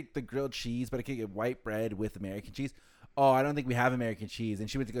 could I get the grilled cheese, but I could get white bread with American cheese? Oh, I don't think we have American cheese. And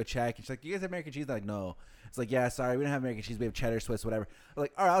she went to go check, and she's like, you guys have American cheese? I'm like, no. It's like, yeah, sorry, we don't have American cheese. We have cheddar, Swiss, whatever. I'm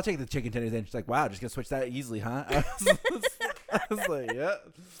like, all right, I'll take the chicken tenders then. She's like, wow, just gonna switch that easily, huh? I was like, yeah.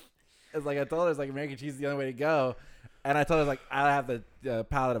 It's like I told her, it's like American cheese is the only way to go. And I told her, like, I have the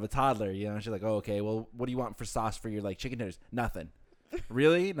palate of a toddler, you know. She's like, oh, okay. Well, what do you want for sauce for your chicken tenders? Nothing.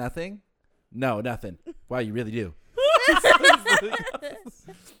 Really? Nothing? No, nothing. Wow, you really do.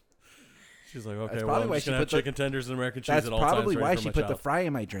 She's like, okay, That's well, probably I'm why just she gonna have put the- chicken tenders and American cheese That's at all times. probably ready why for she my put the child. fry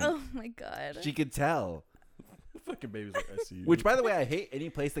in my drink. Oh my god. She could tell. Fucking baby's like, I see you. Which, by the way, I hate any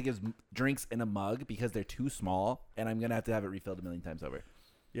place that gives drinks in a mug because they're too small, and I'm gonna have to have it refilled a million times over.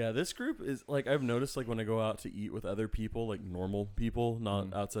 Yeah, this group is like I've noticed like when I go out to eat with other people, like normal people,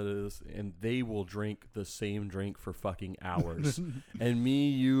 not outside of this, and they will drink the same drink for fucking hours. And me,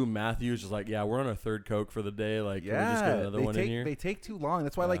 you, Matthew is just like, yeah, we're on our third Coke for the day. Like, can we just get another one in here? They take too long.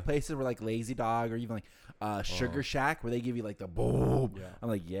 That's why I like places where like Lazy Dog or even like Sugar Shack where they give you like the boom. Yeah. I'm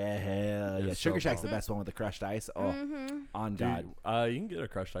like, yeah, hell yeah. It's Sugar so Shack's the bomb. best one with the crushed ice. Oh, on God. Dude, you can get a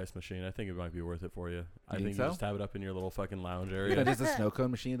crushed ice machine. I think it might be worth it for you. I think think so? you just have it up in your little fucking lounge You area. know, just a snow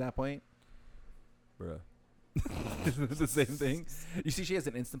cone machine at that point. Bruh. It's the same thing. You see, she has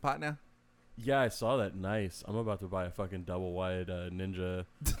an Instant Pot now. Yeah, I saw that. Nice. I'm about to buy a fucking double wide Ninja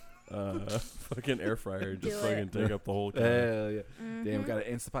fucking air fryer and just Do fucking it. take up the whole can. Hell yeah. Damn, we got an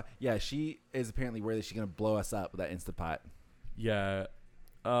Instant Pot. Yeah, she is apparently worried that she's gonna blow us up with that Instant Pot. Yeah.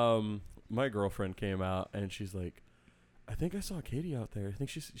 My girlfriend came out and she's like, I think I saw Katie out there. I think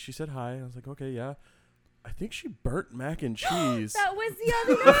she said hi. I was like, okay, yeah. I think she burnt mac and cheese. That was the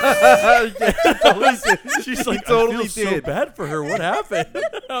other night. She's like, totally I feel so did. bad for her. What happened?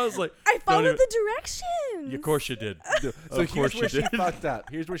 I was like, I Don't followed even- the directions. yeah, of course you did. So Of course here's where you she did. fucked up.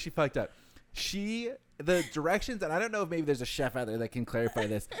 Here's where she fucked up. The directions, and I don't know if maybe there's a chef out there that can clarify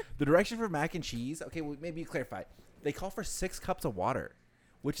this. The direction for mac and cheese, okay, well, maybe you clarify. They call for 6 cups of water,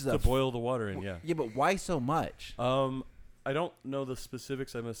 which is To boil the water in, yeah. Yeah, but why so much? I don't know the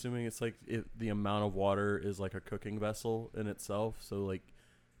specifics. I'm assuming it's like the amount of water is like a cooking vessel in itself. So like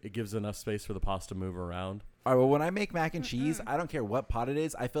it gives enough space for the pasta to move around. All right, well, when I make mac and cheese, I don't care what pot it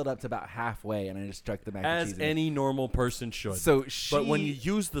is. I fill it up to about halfway, and I just chuck the mac and As cheese in it. any normal person should. So but when you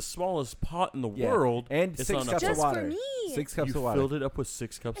use the smallest pot in the world, and it's 6 not enough cups of Just for water. me. 6 cups you of water. filled it up with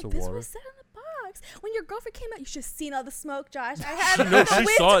 6 cups Like, of this water. was said on the box. When your girlfriend came out, you should have seen all the smoke, Josh. I had No, the she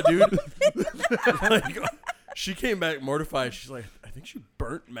window saw it, dude. open. Like, she came back mortified. She's like, I think she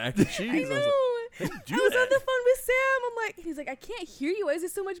burnt mac and cheese. I I was know. like, I do was on that? the phone with Sam. I'm like, he's like, I can't hear you. Why is there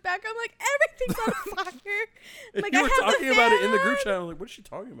so much background? I'm like, everything's on fire. I'm like, you I were have the talking about it in the group fan chat. on. I'm like, what is she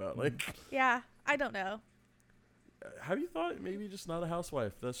talking about? Like, Yeah, I don't know. have you thought maybe just not a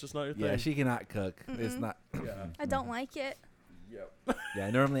housewife? That's just not your thing. Yeah, she cannot cook. It's not. Yeah. I don't like it. Yep. Yeah,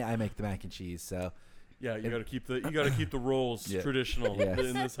 normally I make the mac and cheese, so Yeah, you gotta keep the rolls Yeah. traditional Yeah.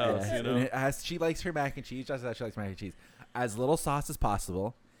 in this house. yeah. You know. And it has, she likes her mac and cheese. Just as she likes mac and cheese, as little sauce as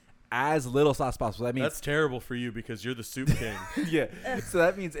possible. As little sauce as possible. That means That's terrible for you because you're the soup king. yeah. So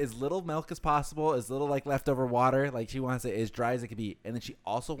that means as little milk as possible, as little like leftover water. Like she wants it as dry as it can be, and then she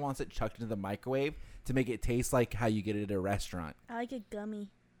also wants it chucked into the microwave to make it taste like how you get it at a restaurant. I like it gummy.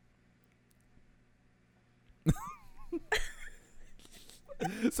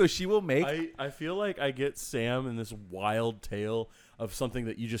 So she will make. I feel like I get Sam in this wild tale of something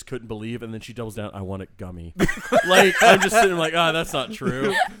that you just couldn't believe, and then she doubles down. I want it gummy. Like I'm just sitting like, that's not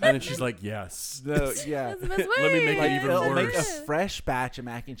true. And then she's like, yes. No, yeah. That's the best way. Let me make it Like, even she'll make a worse. fresh batch of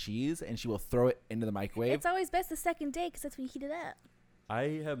mac and cheese, and she will throw it into the microwave. It's always best the second day because that's when you heat it up.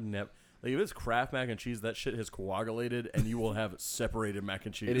 I have never. Like if it's Kraft mac and cheese, that shit has coagulated, and you will have separated mac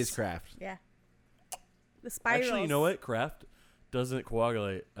and cheese. It is Kraft. Yeah. The spirals. Actually, you know what? Kraft doesn't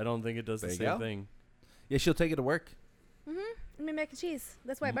coagulate. I don't think it does There the you same go. thing. Yeah, she'll take it to work. I mean, mac and cheese.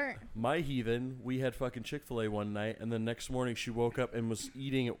 That's why I burnt. My heathen, we had fucking Chick-fil-A one night, and the next morning she woke up and was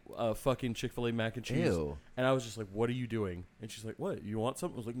eating fucking Chick-fil-A mac and cheese. Ew. And I was just like, what are you doing? And she's like, what? You want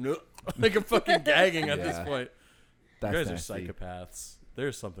something? I was like, no. Like I'm fucking gagging at this Yeah. point. That's You guys nasty. are psychopaths.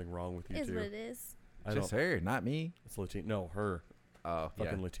 There's something wrong with you Is too. what it is. I Just don't. her, not me. It's Latino. No, her. Oh,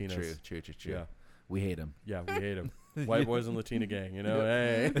 Fucking yeah. Latinas. True. Yeah. We hate them. Yeah, we hate them. White boys and Latina gang. You know,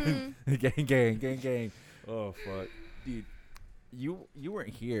 hey. gang. Oh fuck. Dude, you weren't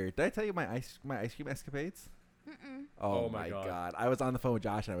here. Did I tell you my ice cream escapades? Mm-mm. Oh, Oh my my God. god. I was on the phone with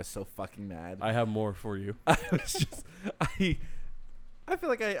Josh and I was so fucking mad. I have more for you. I was just I feel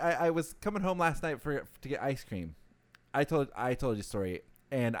like I was coming home last night to get ice cream. I told you a story,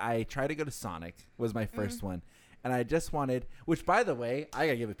 and I tried to go to Sonic was my first one, and I just wanted, which by the way, I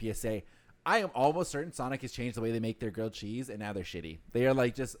gotta give a PSA. I am almost certain Sonic has changed the way they make their grilled cheese, and now they're shitty. They are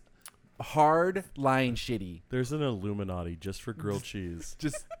like just hard line shitty. There's an Illuminati just for grilled cheese.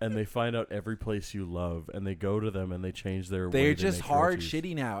 Just And they find out every place you love, and they go to them and they change their. way they're they just make grilled hard cheese.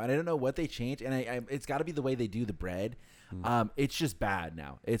 shitty now, and I don't know what they changed, and I it's got to be the way they do the bread. It's just bad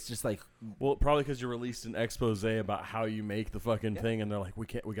now. It's just like Well, probably because you released an expose about how you make the fucking thing, and they're like, we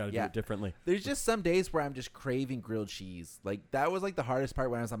got to do Yeah. it differently. there's just some days where I'm just craving grilled cheese. Like that was like the hardest part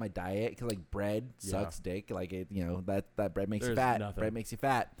when I was on my diet because like bread sucks dick. Like it, that bread makes you There's fat. nothing. Bread makes you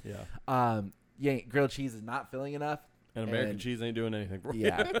fat. Yeah. Yeah, grilled cheese is not filling enough. And American And- cheese ain't doing anything for you.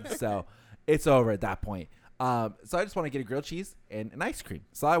 Yeah, so it's over at that point. So I just want to get a grilled cheese and an ice cream.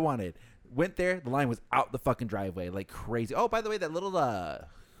 So I went there. The line was out the fucking driveway like crazy. Oh, by the way, that little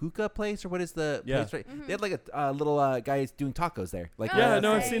hookah place or what is the place? Right? They had like a little guy doing tacos there. Like Yeah,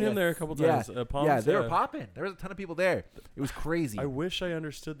 no, I've nice. seen him there a couple times. Palms, yeah, they were popping. There was a ton of people there. It was crazy. I wish I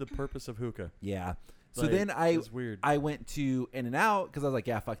understood the purpose of hookah. Yeah. So Like, then it's weird. I went to In-N-Out because I was like,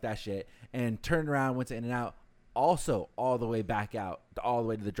 yeah, fuck that shit, and turned around, went to In-N-Out, also all the way back out, all the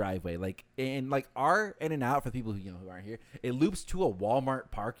way to the driveway. Like our In-N-Out, for the people who aren't here, it loops to a Walmart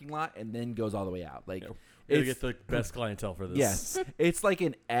parking lot and then goes all the way out. Like, Gotta get the best clientele for this. yes, it's like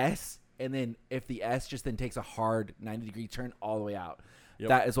an S, and then if the S just then takes a hard 90-degree turn all the way out. Yep.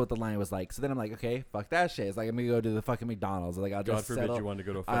 That is what the line was like. So then I'm like, okay, fuck that shit. It's like I'm gonna go to the fucking McDonald's. Like I'll God just forbid settle. you wanted to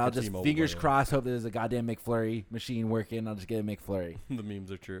go to a fucking I'll just T-Mobile, fingers by the way. crossed, hope there's a goddamn McFlurry machine working. I'll just get a McFlurry. The memes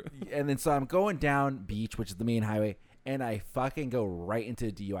are true. And then so I'm going down Beach, which is the main highway, and I fucking go right into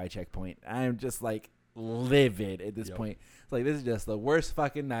a DUI checkpoint. I'm just like livid at this point. It's like, this is just the worst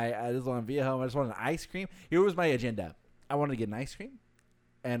fucking night. I just want to be at home. I just want an ice cream. Here was my agenda. I wanted to get an ice cream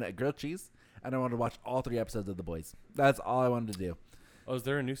and a grilled cheese, and I wanted to watch all 3 episodes of The Boys. That's all I wanted to do. Oh, is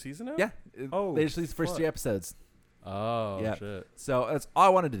there a new season now? Yeah. Oh, they just released the first fuck. 3 episodes. Oh, Yeah. shit. So that's all I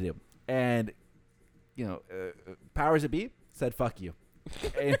wanted to do. And, powers that be said, fuck you.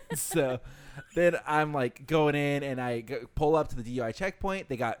 And so then I'm like going in and I pull up to the DUI checkpoint.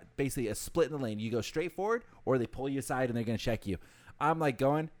 They got basically a split in the lane. You go straight forward or they pull you aside and they're going to check you. I'm like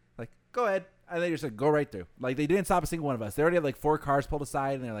going, like, go ahead. And they just like, go right through. Like, they didn't stop a single one of us. They already had like 4 cars pulled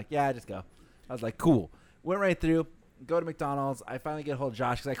aside and they're like, yeah, just go. I was like, cool. Went right through. Go to McDonald's. I finally get a hold of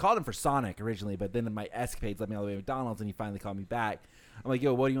Josh because I called him for Sonic originally, but then my escapades led me all the way to McDonald's, and he finally called me back. I'm like,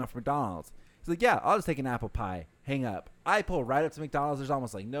 yo, what do you want from McDonald's? He's like, yeah, I'll just take an apple pie. Hang up. I pull right up to McDonald's. There's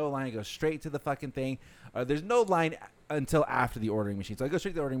almost like no line. I go straight to the fucking thing. There's no line until after the ordering machine. So I go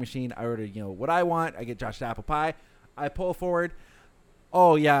straight to the ordering machine. I order, what I want. I get Josh the apple pie. I pull forward.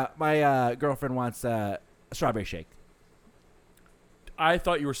 Oh, yeah, my girlfriend wants a strawberry shake. I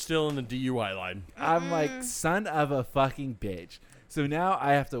thought you were still in the DUI line. I'm like, son of a fucking bitch. So now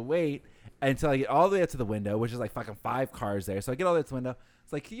I have to wait until I get all the way up to the window, which is like fucking 5 cars there. So I get all the way up to the window.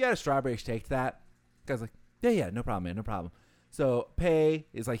 It's like, can you add a strawberry shake to that? The guy's like, yeah, no problem, man, no problem. So pay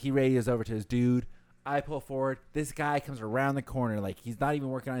is like, he radios over to his dude. I pull forward. This guy comes around the corner. Like, he's not even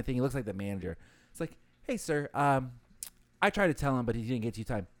working on anything. He looks like the manager. It's like, hey, sir, I tried to tell him, but he didn't get to you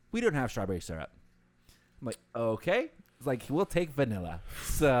time. We don't have strawberry syrup. I'm like, okay. It's like, we'll take vanilla.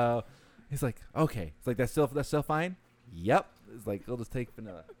 So he's like, okay. It's like, that's still fine? Yep. It's like, we'll just take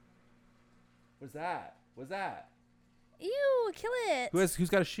vanilla. What's that? Ew, kill it. Who's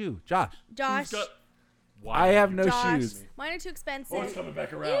got a shoe? Josh. Josh. I have no Josh. shoes. Mine are too expensive. Oh, it's coming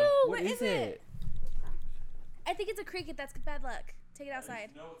back around. Ew, What is it? I think it's a cricket. That's bad luck. Take it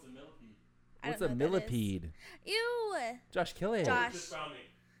outside. No, it's a millipede. I What's don't a know what that is. millipede? Ew. Josh, kill it. Josh. Just found me.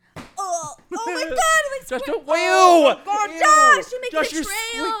 Oh my god. It likes Josh, don't. Oh Ew! my god, Ew! Josh, you're making Josh, a you're trail.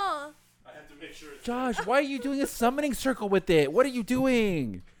 I have to make sure it's Josh, why are you doing a summoning circle with it? What are you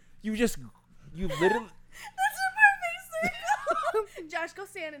doing? You literally. That's a perfect circle. Josh, go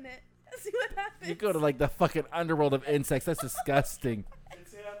stand in it. See what happens. You go to like the fucking underworld of insects. That's disgusting.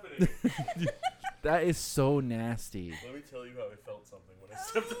 It's happening. That is so nasty. Let me tell you how I felt something when I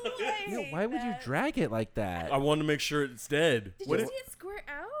stepped on it. I Ew, hate why would you that. drag it like that? I wanted to make sure it's dead. Did What you if- see it squirt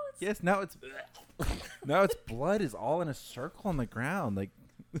out? Yes, now it's blood is all in a circle on the ground. Like,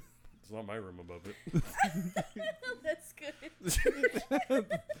 It's not my room above it. That's good.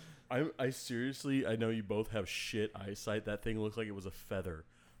 I seriously, I know you both have shit eyesight. That thing looked like it was a feather.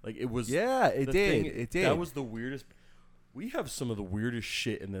 Like it was. yeah, it the did. thing- It did. That was the weirdest. We have some of the weirdest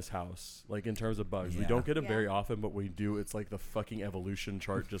shit in this house, like in terms of bugs. We Yeah. don't get it Yeah. very often, but when we do, it's like the fucking evolution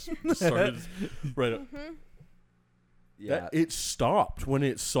chart just started right up. yeah. That, it stopped when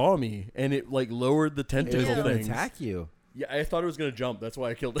it saw me, and it like lowered the It tentacle was going to things. attack you. Yeah, I thought it was gonna jump. That's why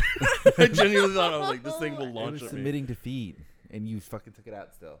I killed it. I genuinely thought I was like, this thing will It launch was at me. submitting defeat, and you fucking took it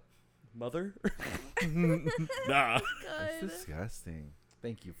out still. Mother? Oh Nah. That's God. disgusting.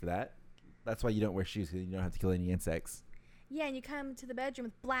 Thank you for that. That's why you don't wear shoes, because you don't have to kill any insects. Yeah, and you come to the bedroom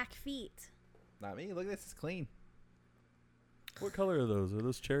with black feet. Not me. Look at this. It's clean. What color are those? Are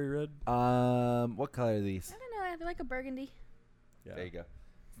those cherry red? What color are these? I don't know. They're like a burgundy. Yeah. There you go.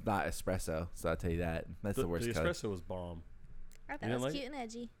 It's not espresso, so I'll tell you that. That's the worst The color. espresso was bomb. I thought You it was didn't like cute and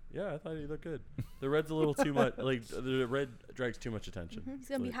edgy. Yeah, I thought he looked good. The red's a little too much. Like the red drags too much attention. He's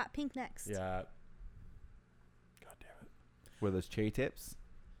gonna be Like, hot pink next. Yeah. God damn it. Were those cherry tips?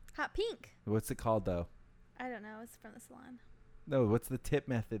 Hot pink. What's it called, though? I don't know. It's from the salon. No, what's the tip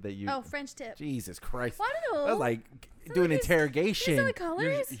method that you... Oh, French tip. Jesus Christ. Well, I don't know. That's like Some doing of these- interrogation. These are the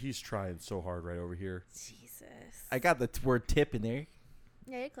colors. He's trying so hard right over here. Jesus. I got the word tip in there.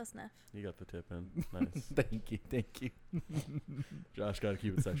 Yeah, you're close enough. You got the tip in. Nice. Thank you. Josh got to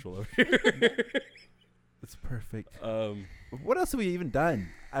keep it sexual over here. It's perfect. What else have we even done?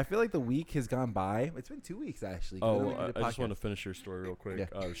 I feel like the week has gone by. It's been 2 weeks, actually. I just want to finish your story real quick.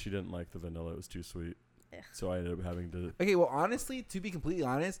 Yeah. She didn't like the vanilla. It was too sweet. Ugh. So I ended up having to... Okay, well, honestly, to be completely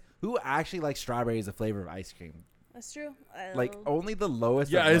honest, who actually likes strawberry as a flavor of ice cream? That's true. Like, only the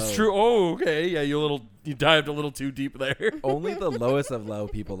lowest Yeah, of it's low. true. Oh, okay. Yeah, you dived a little too deep there. Only the lowest of low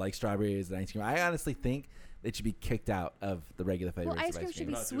people like strawberry as an ice cream. I honestly think they should be kicked out of the regular flavors Well, ice of cream ice should cream.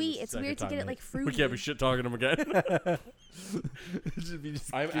 be Not doing sweet. this It's second weird to time, get it mate. like fruity. We can't be shit talking them again. It should be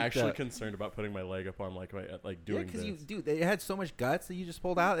just I'm kicked actually out. concerned about putting my leg up on like my Yeah, doing because this. dude, they had so much guts that you just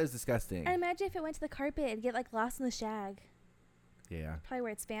pulled out. It was disgusting. And imagine if it went to the carpet and get like lost in the shag. Yeah. Probably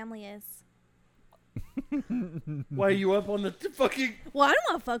where its family is. Why are you up on the fucking? Well, I don't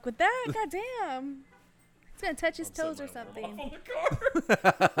want to fuck with that. God damn. It's gonna touch his I'm setting toes or my alarm something. off on the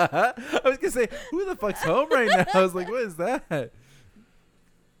car. I was gonna say, who the fuck's home right now? I was like, what is that?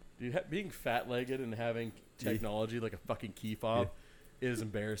 Dude, being fat-legged and having technology like a fucking key fob is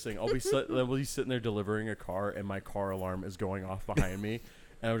embarrassing. I'll be sitting there delivering a car, and my car alarm is going off behind me,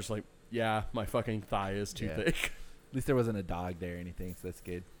 and I'm just like, yeah, my fucking thigh is too Yeah. thick. At least there wasn't a dog there or anything, so that's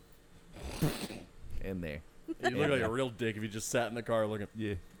good. In there. You look like a real dick if you just sat in the car looking.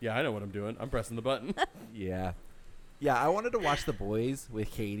 Yeah. Yeah, I know what I'm doing. I'm pressing the button. Yeah. Yeah, I wanted to watch The Boys with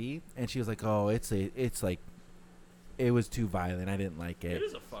Katie, and she was like, oh, it's like, it was too violent. I didn't like It it.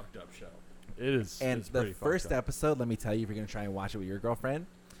 is a fucked up show. It is. And it's the pretty fucked first up. episode, let me tell you, if you're going to try and watch it with your girlfriend,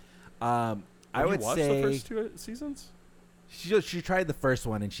 Have I you would watched say the first two seasons. she tried the first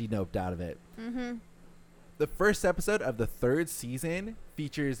one and she noped out of it. Mm-hmm. The first episode of the third season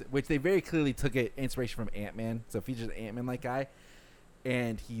features, which they very clearly took it inspiration from Ant-Man, so it features an Ant-Man-like guy,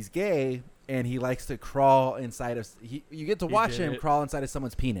 and he's gay, and he likes to crawl inside of. You get to He watch did him it. crawl inside of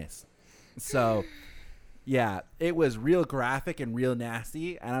someone's penis. So, yeah, it was real graphic and real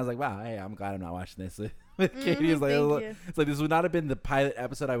nasty, and I was like, wow, hey, I'm glad I'm not watching this with Katie. It's like, thank you. it's like this would not have been the pilot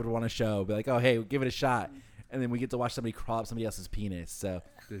episode I would want to show. Be like, oh, hey, give it a shot, and then we get to watch somebody crawl up somebody else's penis. So,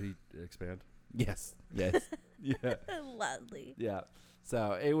 Did he expand? yes, yeah, Lovely. yeah.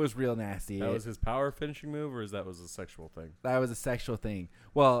 So it was real nasty. That was his power finishing move, or that was a sexual thing? That was a sexual thing.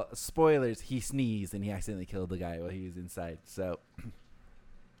 Well, spoilers, he sneezed and he accidentally killed the guy while he was inside. So,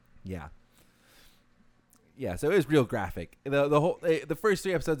 yeah. Yeah, so it was real graphic. The first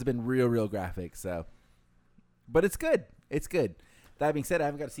 3 episodes have been real graphic, so. But it's good. It's good. That being said, I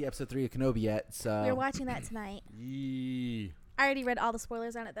haven't got to see episode 3 of Kenobi yet, so. We're watching that tonight. Yee. I already read all the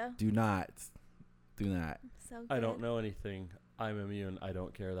spoilers on it though. Do not. So good. I don't know anything. I'm immune. I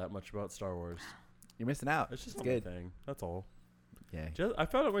don't care that much about Star Wars. You're missing out. It's just It's not my good. thing. That's all. Yeah. I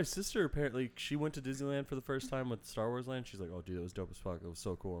found out my sister apparently she went to Disneyland for the first time with Star Wars Land. She's like, "Oh, dude, it was dope as fuck. It was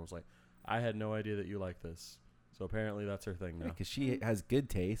so cool." And I was like, "I had no idea that you like this." So apparently that's her thing now. Because she has good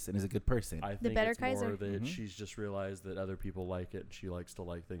taste and is a good person. I The think better it's more Kaiser. that Mhm. she's just realized that other people like it, and she likes to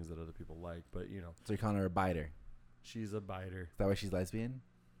like things that other people like. But you know, So you're calling her a biter. she's a biter. Is that why she's lesbian?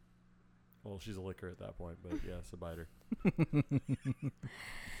 Well, she's a licker at that point, but yes, a biter.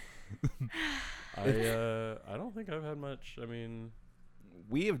 I don't think I've had much. I mean,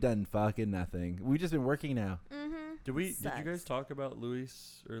 We have done fucking nothing. We've just been working now. Mm-hmm. did you guys Sucks. talk about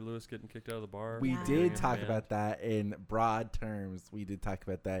Lewis getting kicked out of the bar? We Yeah. did talk about that in broad terms. We did talk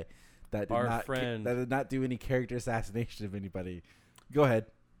about that. That did Our not friend- that did not do any character assassination of anybody. Go ahead.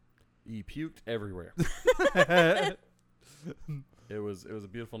 He puked everywhere. It was a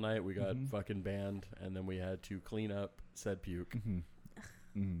beautiful night. We got Mhm. fucking banned, and then we had to clean up said puke,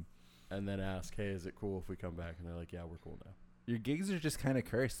 and then ask, "Hey, is it cool if we come back?" And they're like, "Yeah, we're cool now." Your gigs are just kind of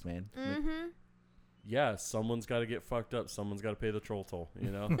cursed, man. Like, Mm-hmm. Yeah, someone's got to get fucked up. Someone's got to pay the troll toll.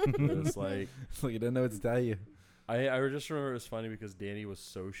 You know, it's like so you don't know what to tell you. I just remember it was funny because Danny was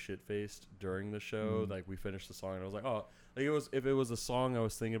so shit faced during the show. Mhm. Like we finished the song, and I was like, "Oh, like if it was a song I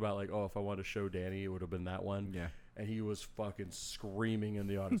was thinking about, like, oh, if I wanted to show Danny, it would have been that one." Yeah. And he was fucking screaming in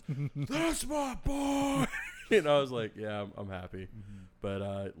the audience, "That's my boy!" And I was like, "Yeah, I'm happy." But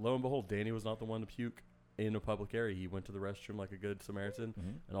lo and behold, Danny was not the one to puke in a public area. He went to the restroom like a good Samaritan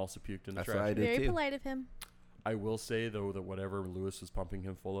and also puked in the That's trash. what I did Very too. polite of him. I will say though that whatever Lewis was pumping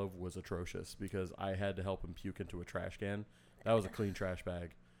him full of was atrocious because I had to help him puke into a trash can. That was a clean trash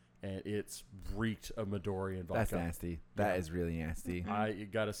bag, and it's reeked of Midori and vodka. That's nasty. That Yeah. is really nasty. You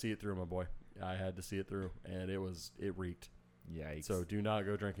got to see it through, my boy. I had to see it through, and it reeked. Yikes. So do not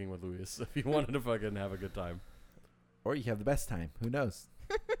go drinking with Lewis if you wanted to fucking have a good time. Or you have the best time. Who knows?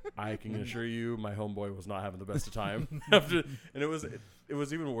 I can assure you, my homeboy was not having the best of time after, and it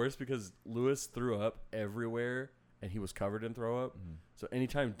was even worse because Lewis threw up everywhere, and he was covered in throw up. So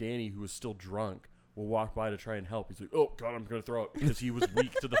anytime Danny, who was still drunk, will walk by to try and help, he's like, "Oh God, I'm gonna throw up," because he was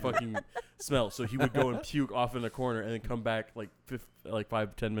weak to the fucking smell. So he would go and puke off in the corner, and then come back like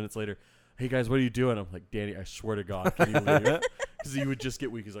 5-10 minutes later. Hey guys, what are you doing? I'm like, Danny, I swear to God, can you leave? Because he would just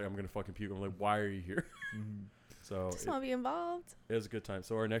get weak. He's like, I'm gonna fucking puke. I'm like, why are you here? So Just want to be involved. it was a good time.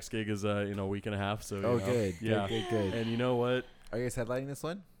 So our next gig is a week and a half. So Oh, good. yeah. Good. And you know what? Are you guys headlining this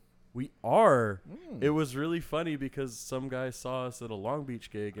one? We are. It was really funny because some guy saw us at a Long Beach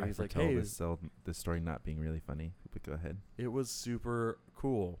gig, and I he's like, foretell "Hey, this story not being really funny, but go ahead. it was super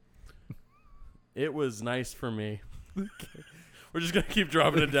cool. It was nice for me." We're just gonna keep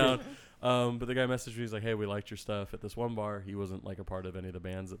dropping it down. But the guy messaged me. He's like, "Hey, we liked your stuff at this one bar." He wasn't like a part of any of the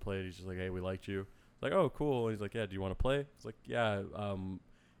bands that played. He's just like, "Hey, we liked you." Like, "Oh, cool." And he's like, "Yeah, do you want to play?" I was like, "Yeah."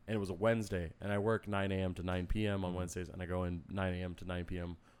 And it was a Wednesday, and I work 9 a.m. to 9 p.m. on Wednesdays, and I go in 9 a.m. to 9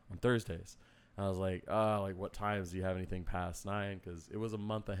 p.m. on Thursdays. And I was like, like what times do you have anything past 9? Because it was a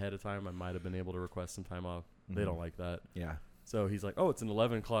month ahead of time. I might have been able to request some time off. They don't like that. Yeah. So he's like, "Oh, it's an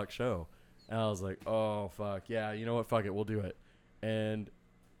 11 o'clock show." And I was like, "Oh, fuck. Yeah, you know what? Fuck it. We'll do it." And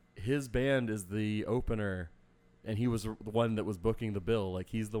his band is the opener, and he was the one that was booking the bill. Like,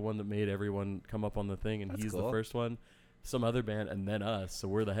 he's the one that made everyone come up on the thing, and That's he's cool. the first one. Some other band, and then us. So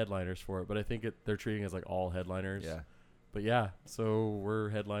we're the headliners for it. But I think they're treating us like all headliners. Yeah. But yeah, so we're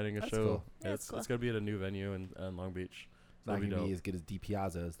headlining a That's show. cool. Yeah, that's It's going to be at a new venue in Long Beach. It's not That'll be gonna be dope. as good as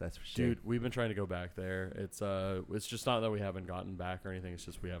DiPiazzo's, that's for sure. Dude, we've been trying to go back there. It's just not that we haven't gotten back or anything. It's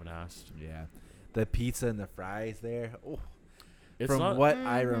just we haven't asked. Yeah. The pizza and the fries there. Oh, It's from not. what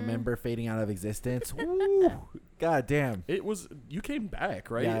I Mhm. remember fading out of existence. Ooh, God damn. It was. You came back,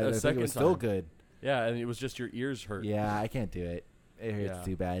 right? Yeah, I A think second it was time. still good. Yeah, and it was just your ears hurt. Yeah, I can't do it. It hurts Yeah.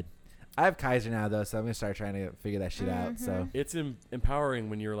 too bad. I have Kaiser now though, so I'm gonna start trying to figure that shit out. So, It's empowering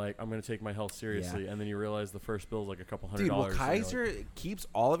when you're like, I'm going to take my health seriously, and then you realize the first bill is like a couple $100. dude, well, and you're Kaiser like, keeps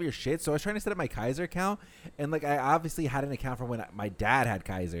all of your shit. So I was trying to set up my Kaiser account, and like I obviously had an account from when my dad had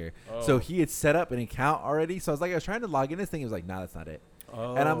Kaiser, so Oh. he had set up an account already. So I was trying to log in this thing. It was like, nah, that's not it.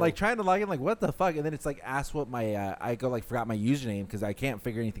 oh. And I'm like trying to log in, like, what the fuck? And then it's like, ask what my I go like forgot my username because I can't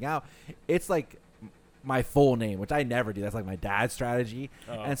figure anything out. It's like my full name, which I never do. That's like my dad's strategy.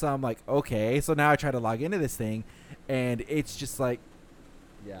 Oh. And so I'm like, okay. So now I try to log into this thing, and it's just like,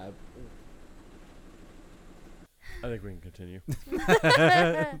 yeah. I think we can continue.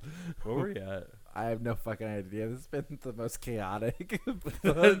 Where were you at? I have no fucking idea. This has been the most chaotic.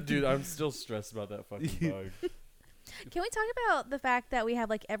 Dude, I'm still stressed about that fucking bug. Can we talk about the fact that we have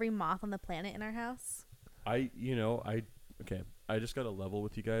like every moth on the planet in our house? Okay. I just got to level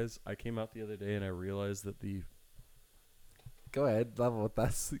with you guys. I came out the other day and I realized that Go ahead, level with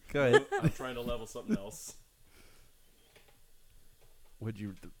us. Go ahead. I'm trying to level something else. Would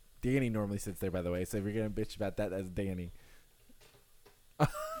you? Danny normally sits there, by the way. So if you're gonna bitch about that, that's Danny.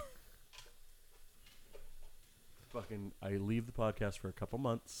 Fucking, I leave the podcast for a couple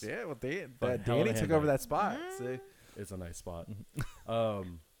months. Yeah, well, Fucking hell Danny of a took over handbag. that spot. So. It's a nice spot.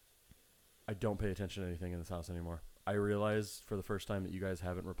 I don't pay attention to anything in this house anymore. I realized for the first time that you guys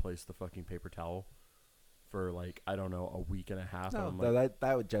haven't replaced the fucking paper towel for like, I don't know, a week and a half. and No, I'm like,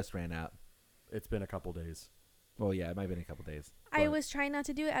 that just ran out. it's been a couple days. Well, yeah, it might have been a couple days. I But- was trying not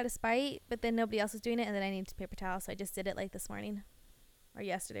to do it out of spite, but then nobody else was doing it, and then I needed paper towel, so I just did it like this morning or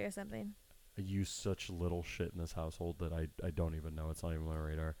yesterday or something. I use such little shit in this household that I don't even know. It's not even on my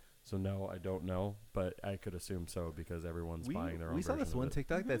radar. So no, I don't know, but I could assume so because everyone's buying their own We saw version this of one it.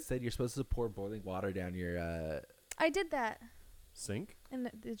 TikTok that said you're supposed to pour boiling water down your I did that, Sink? and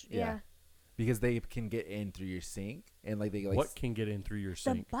Yeah. yeah, because they can get in through your sink and like they like What can get in through your the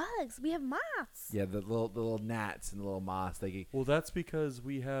sink? bugs. We have moths. yeah the little gnats and the little moths. Well, that's because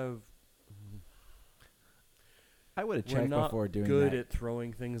we have I would have we're checked not before doing good that. at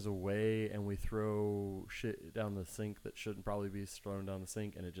throwing things away, and we throw shit down the sink that shouldn't probably be thrown down the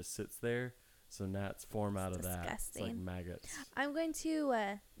sink, and it just sits there. So gnats form out It's of that. It's like disgusting. maggots. I'm going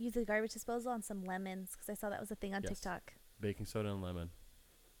to use the garbage disposal on some lemons because I saw that was a thing on Yes. TikTok. Baking soda and lemon.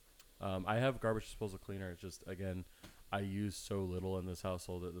 I have garbage disposal cleaner. It's just, again, I use so little in this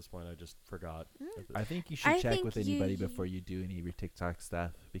household at this point. I just forgot. I think you should I check think with you- anybody before you do any of your TikTok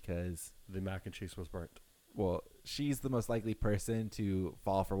stuff because The mac and cheese was burnt. well, she's the most likely person to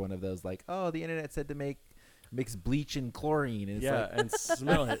fall for one of those like, oh, the internet said to make mix bleach and chlorine. And it's Yeah, like, and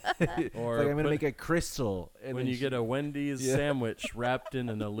smell it. it's Or like I'm gonna put- make a crystal. And when then you get a Wendy's Yeah. sandwich wrapped in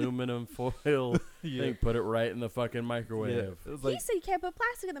an aluminum foil thing, put it right in the fucking microwave. It was He like, said you can't put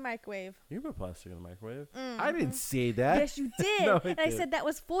plastic in the microwave. You put plastic in the microwave. I didn't say that. Yes, you did. No, I and I didn't. said that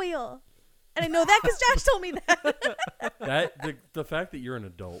was foil. And I know that because Josh told me that. That the fact that you're an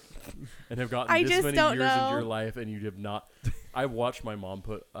adult and have gotten I this just many don't years into know. your life and you have not. I watched my mom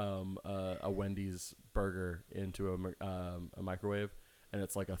put a Wendy's burger into a microwave, and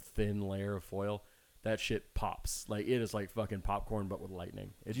it's like a thin layer of foil. That shit pops. Like it is like fucking popcorn, but with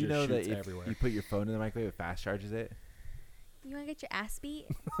lightning. It Do you just know that shoots if everywhere. you put your phone in the microwave, it fast charges it? You want to get your ass beat?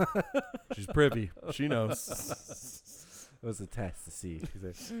 She's privy. She knows. It was a test to see.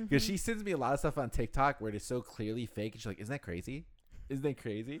 Because she sends me a lot of stuff on TikTok where it is so clearly fake. And she's like, isn't that crazy? Isn't that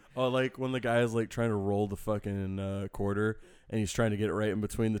crazy? Oh, like when the guy is like trying to roll the fucking quarter and he's trying to get it right in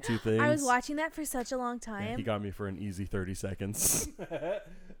between the two things. I was watching that for such a long Yeah, time. he got me for an easy 30 seconds.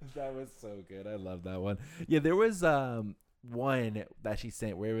 That was so good. I love that one. Yeah, there was one that she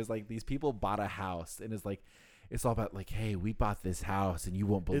sent where it was like these people bought a house and it's like it's all about like, hey, we bought this house and you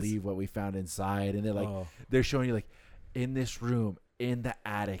won't believe what we found inside. And they're like they're showing you like in this room in the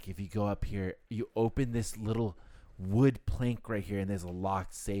attic, if you go up here, you open this little wood plank right here and there's a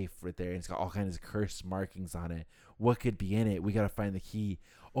locked safe right there and it's got all kinds of cursed markings on it. What could be in it? We got to find the key.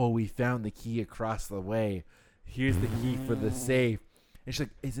 Oh, we found the key across the way. Here's the key for the safe. And she's like,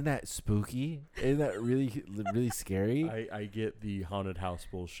 isn't that spooky? Isn't that really, really scary? I get the haunted house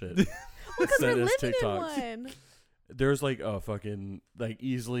bullshit. Because Sent we're us living TikToks. in one. There's like a fucking like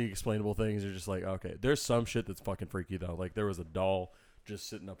easily explainable things. You're just like, okay. There's some shit that's fucking freaky though. Like there was a doll just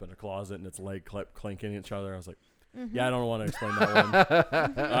sitting up in a closet and its leg clanking each other. I was like, yeah, I don't want to explain that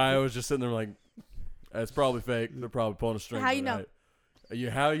one. I was just sitting there like, it's probably fake. They're probably pulling a string. How you know?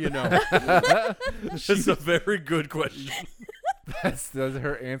 How you know? It's a very good question. That's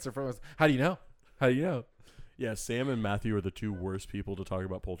her answer from us. How do you know? How do you know? Yeah, Sam and Matthew are the two worst people to talk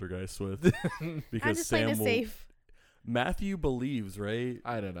about poltergeists with I'm because just playing Sam it will. safe. Matthew believes, right?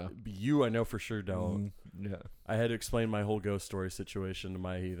 I don't know. You, I know for sure don't. Yeah. I had to explain my whole ghost story situation to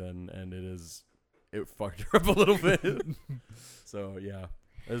my heathen, and it fucked her up a little bit. So yeah,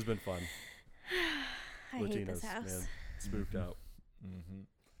 it has been fun. I hate Latina's, this house. man, spooked out. Mm-hmm.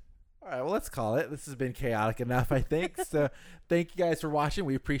 All right, well, let's call it. This has been chaotic enough, I think. So thank you guys for watching.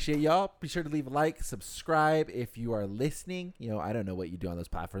 We appreciate y'all. Be sure to leave a like, subscribe if you are listening. You know, I don't know what you do on those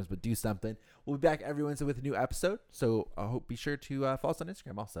platforms, but do something. We'll be back every Wednesday with a new episode. So I hope be sure to follow us on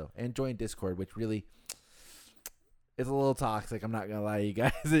Instagram also and join Discord, which really is a little toxic. I'm not gonna lie to you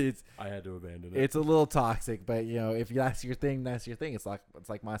guys. I had to abandon it. It's a little toxic, but you know, if that's your thing, that's your thing. It's like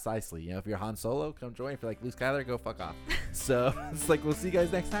Mos Eisley. You know, if you're Han Solo, come join. If you're like Luke Skywalker, go fuck off. So it's like we'll see you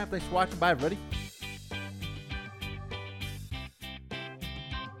guys next time. Thanks for watching. Bye, everybody.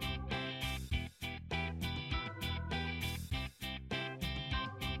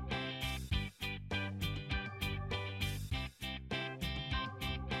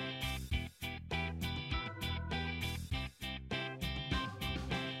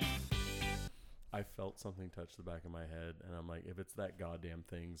 I felt something touch the back of my head, and I'm like, if it's that goddamn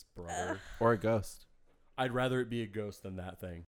thing's brother, Or a ghost. I'd rather it be a ghost than that thing.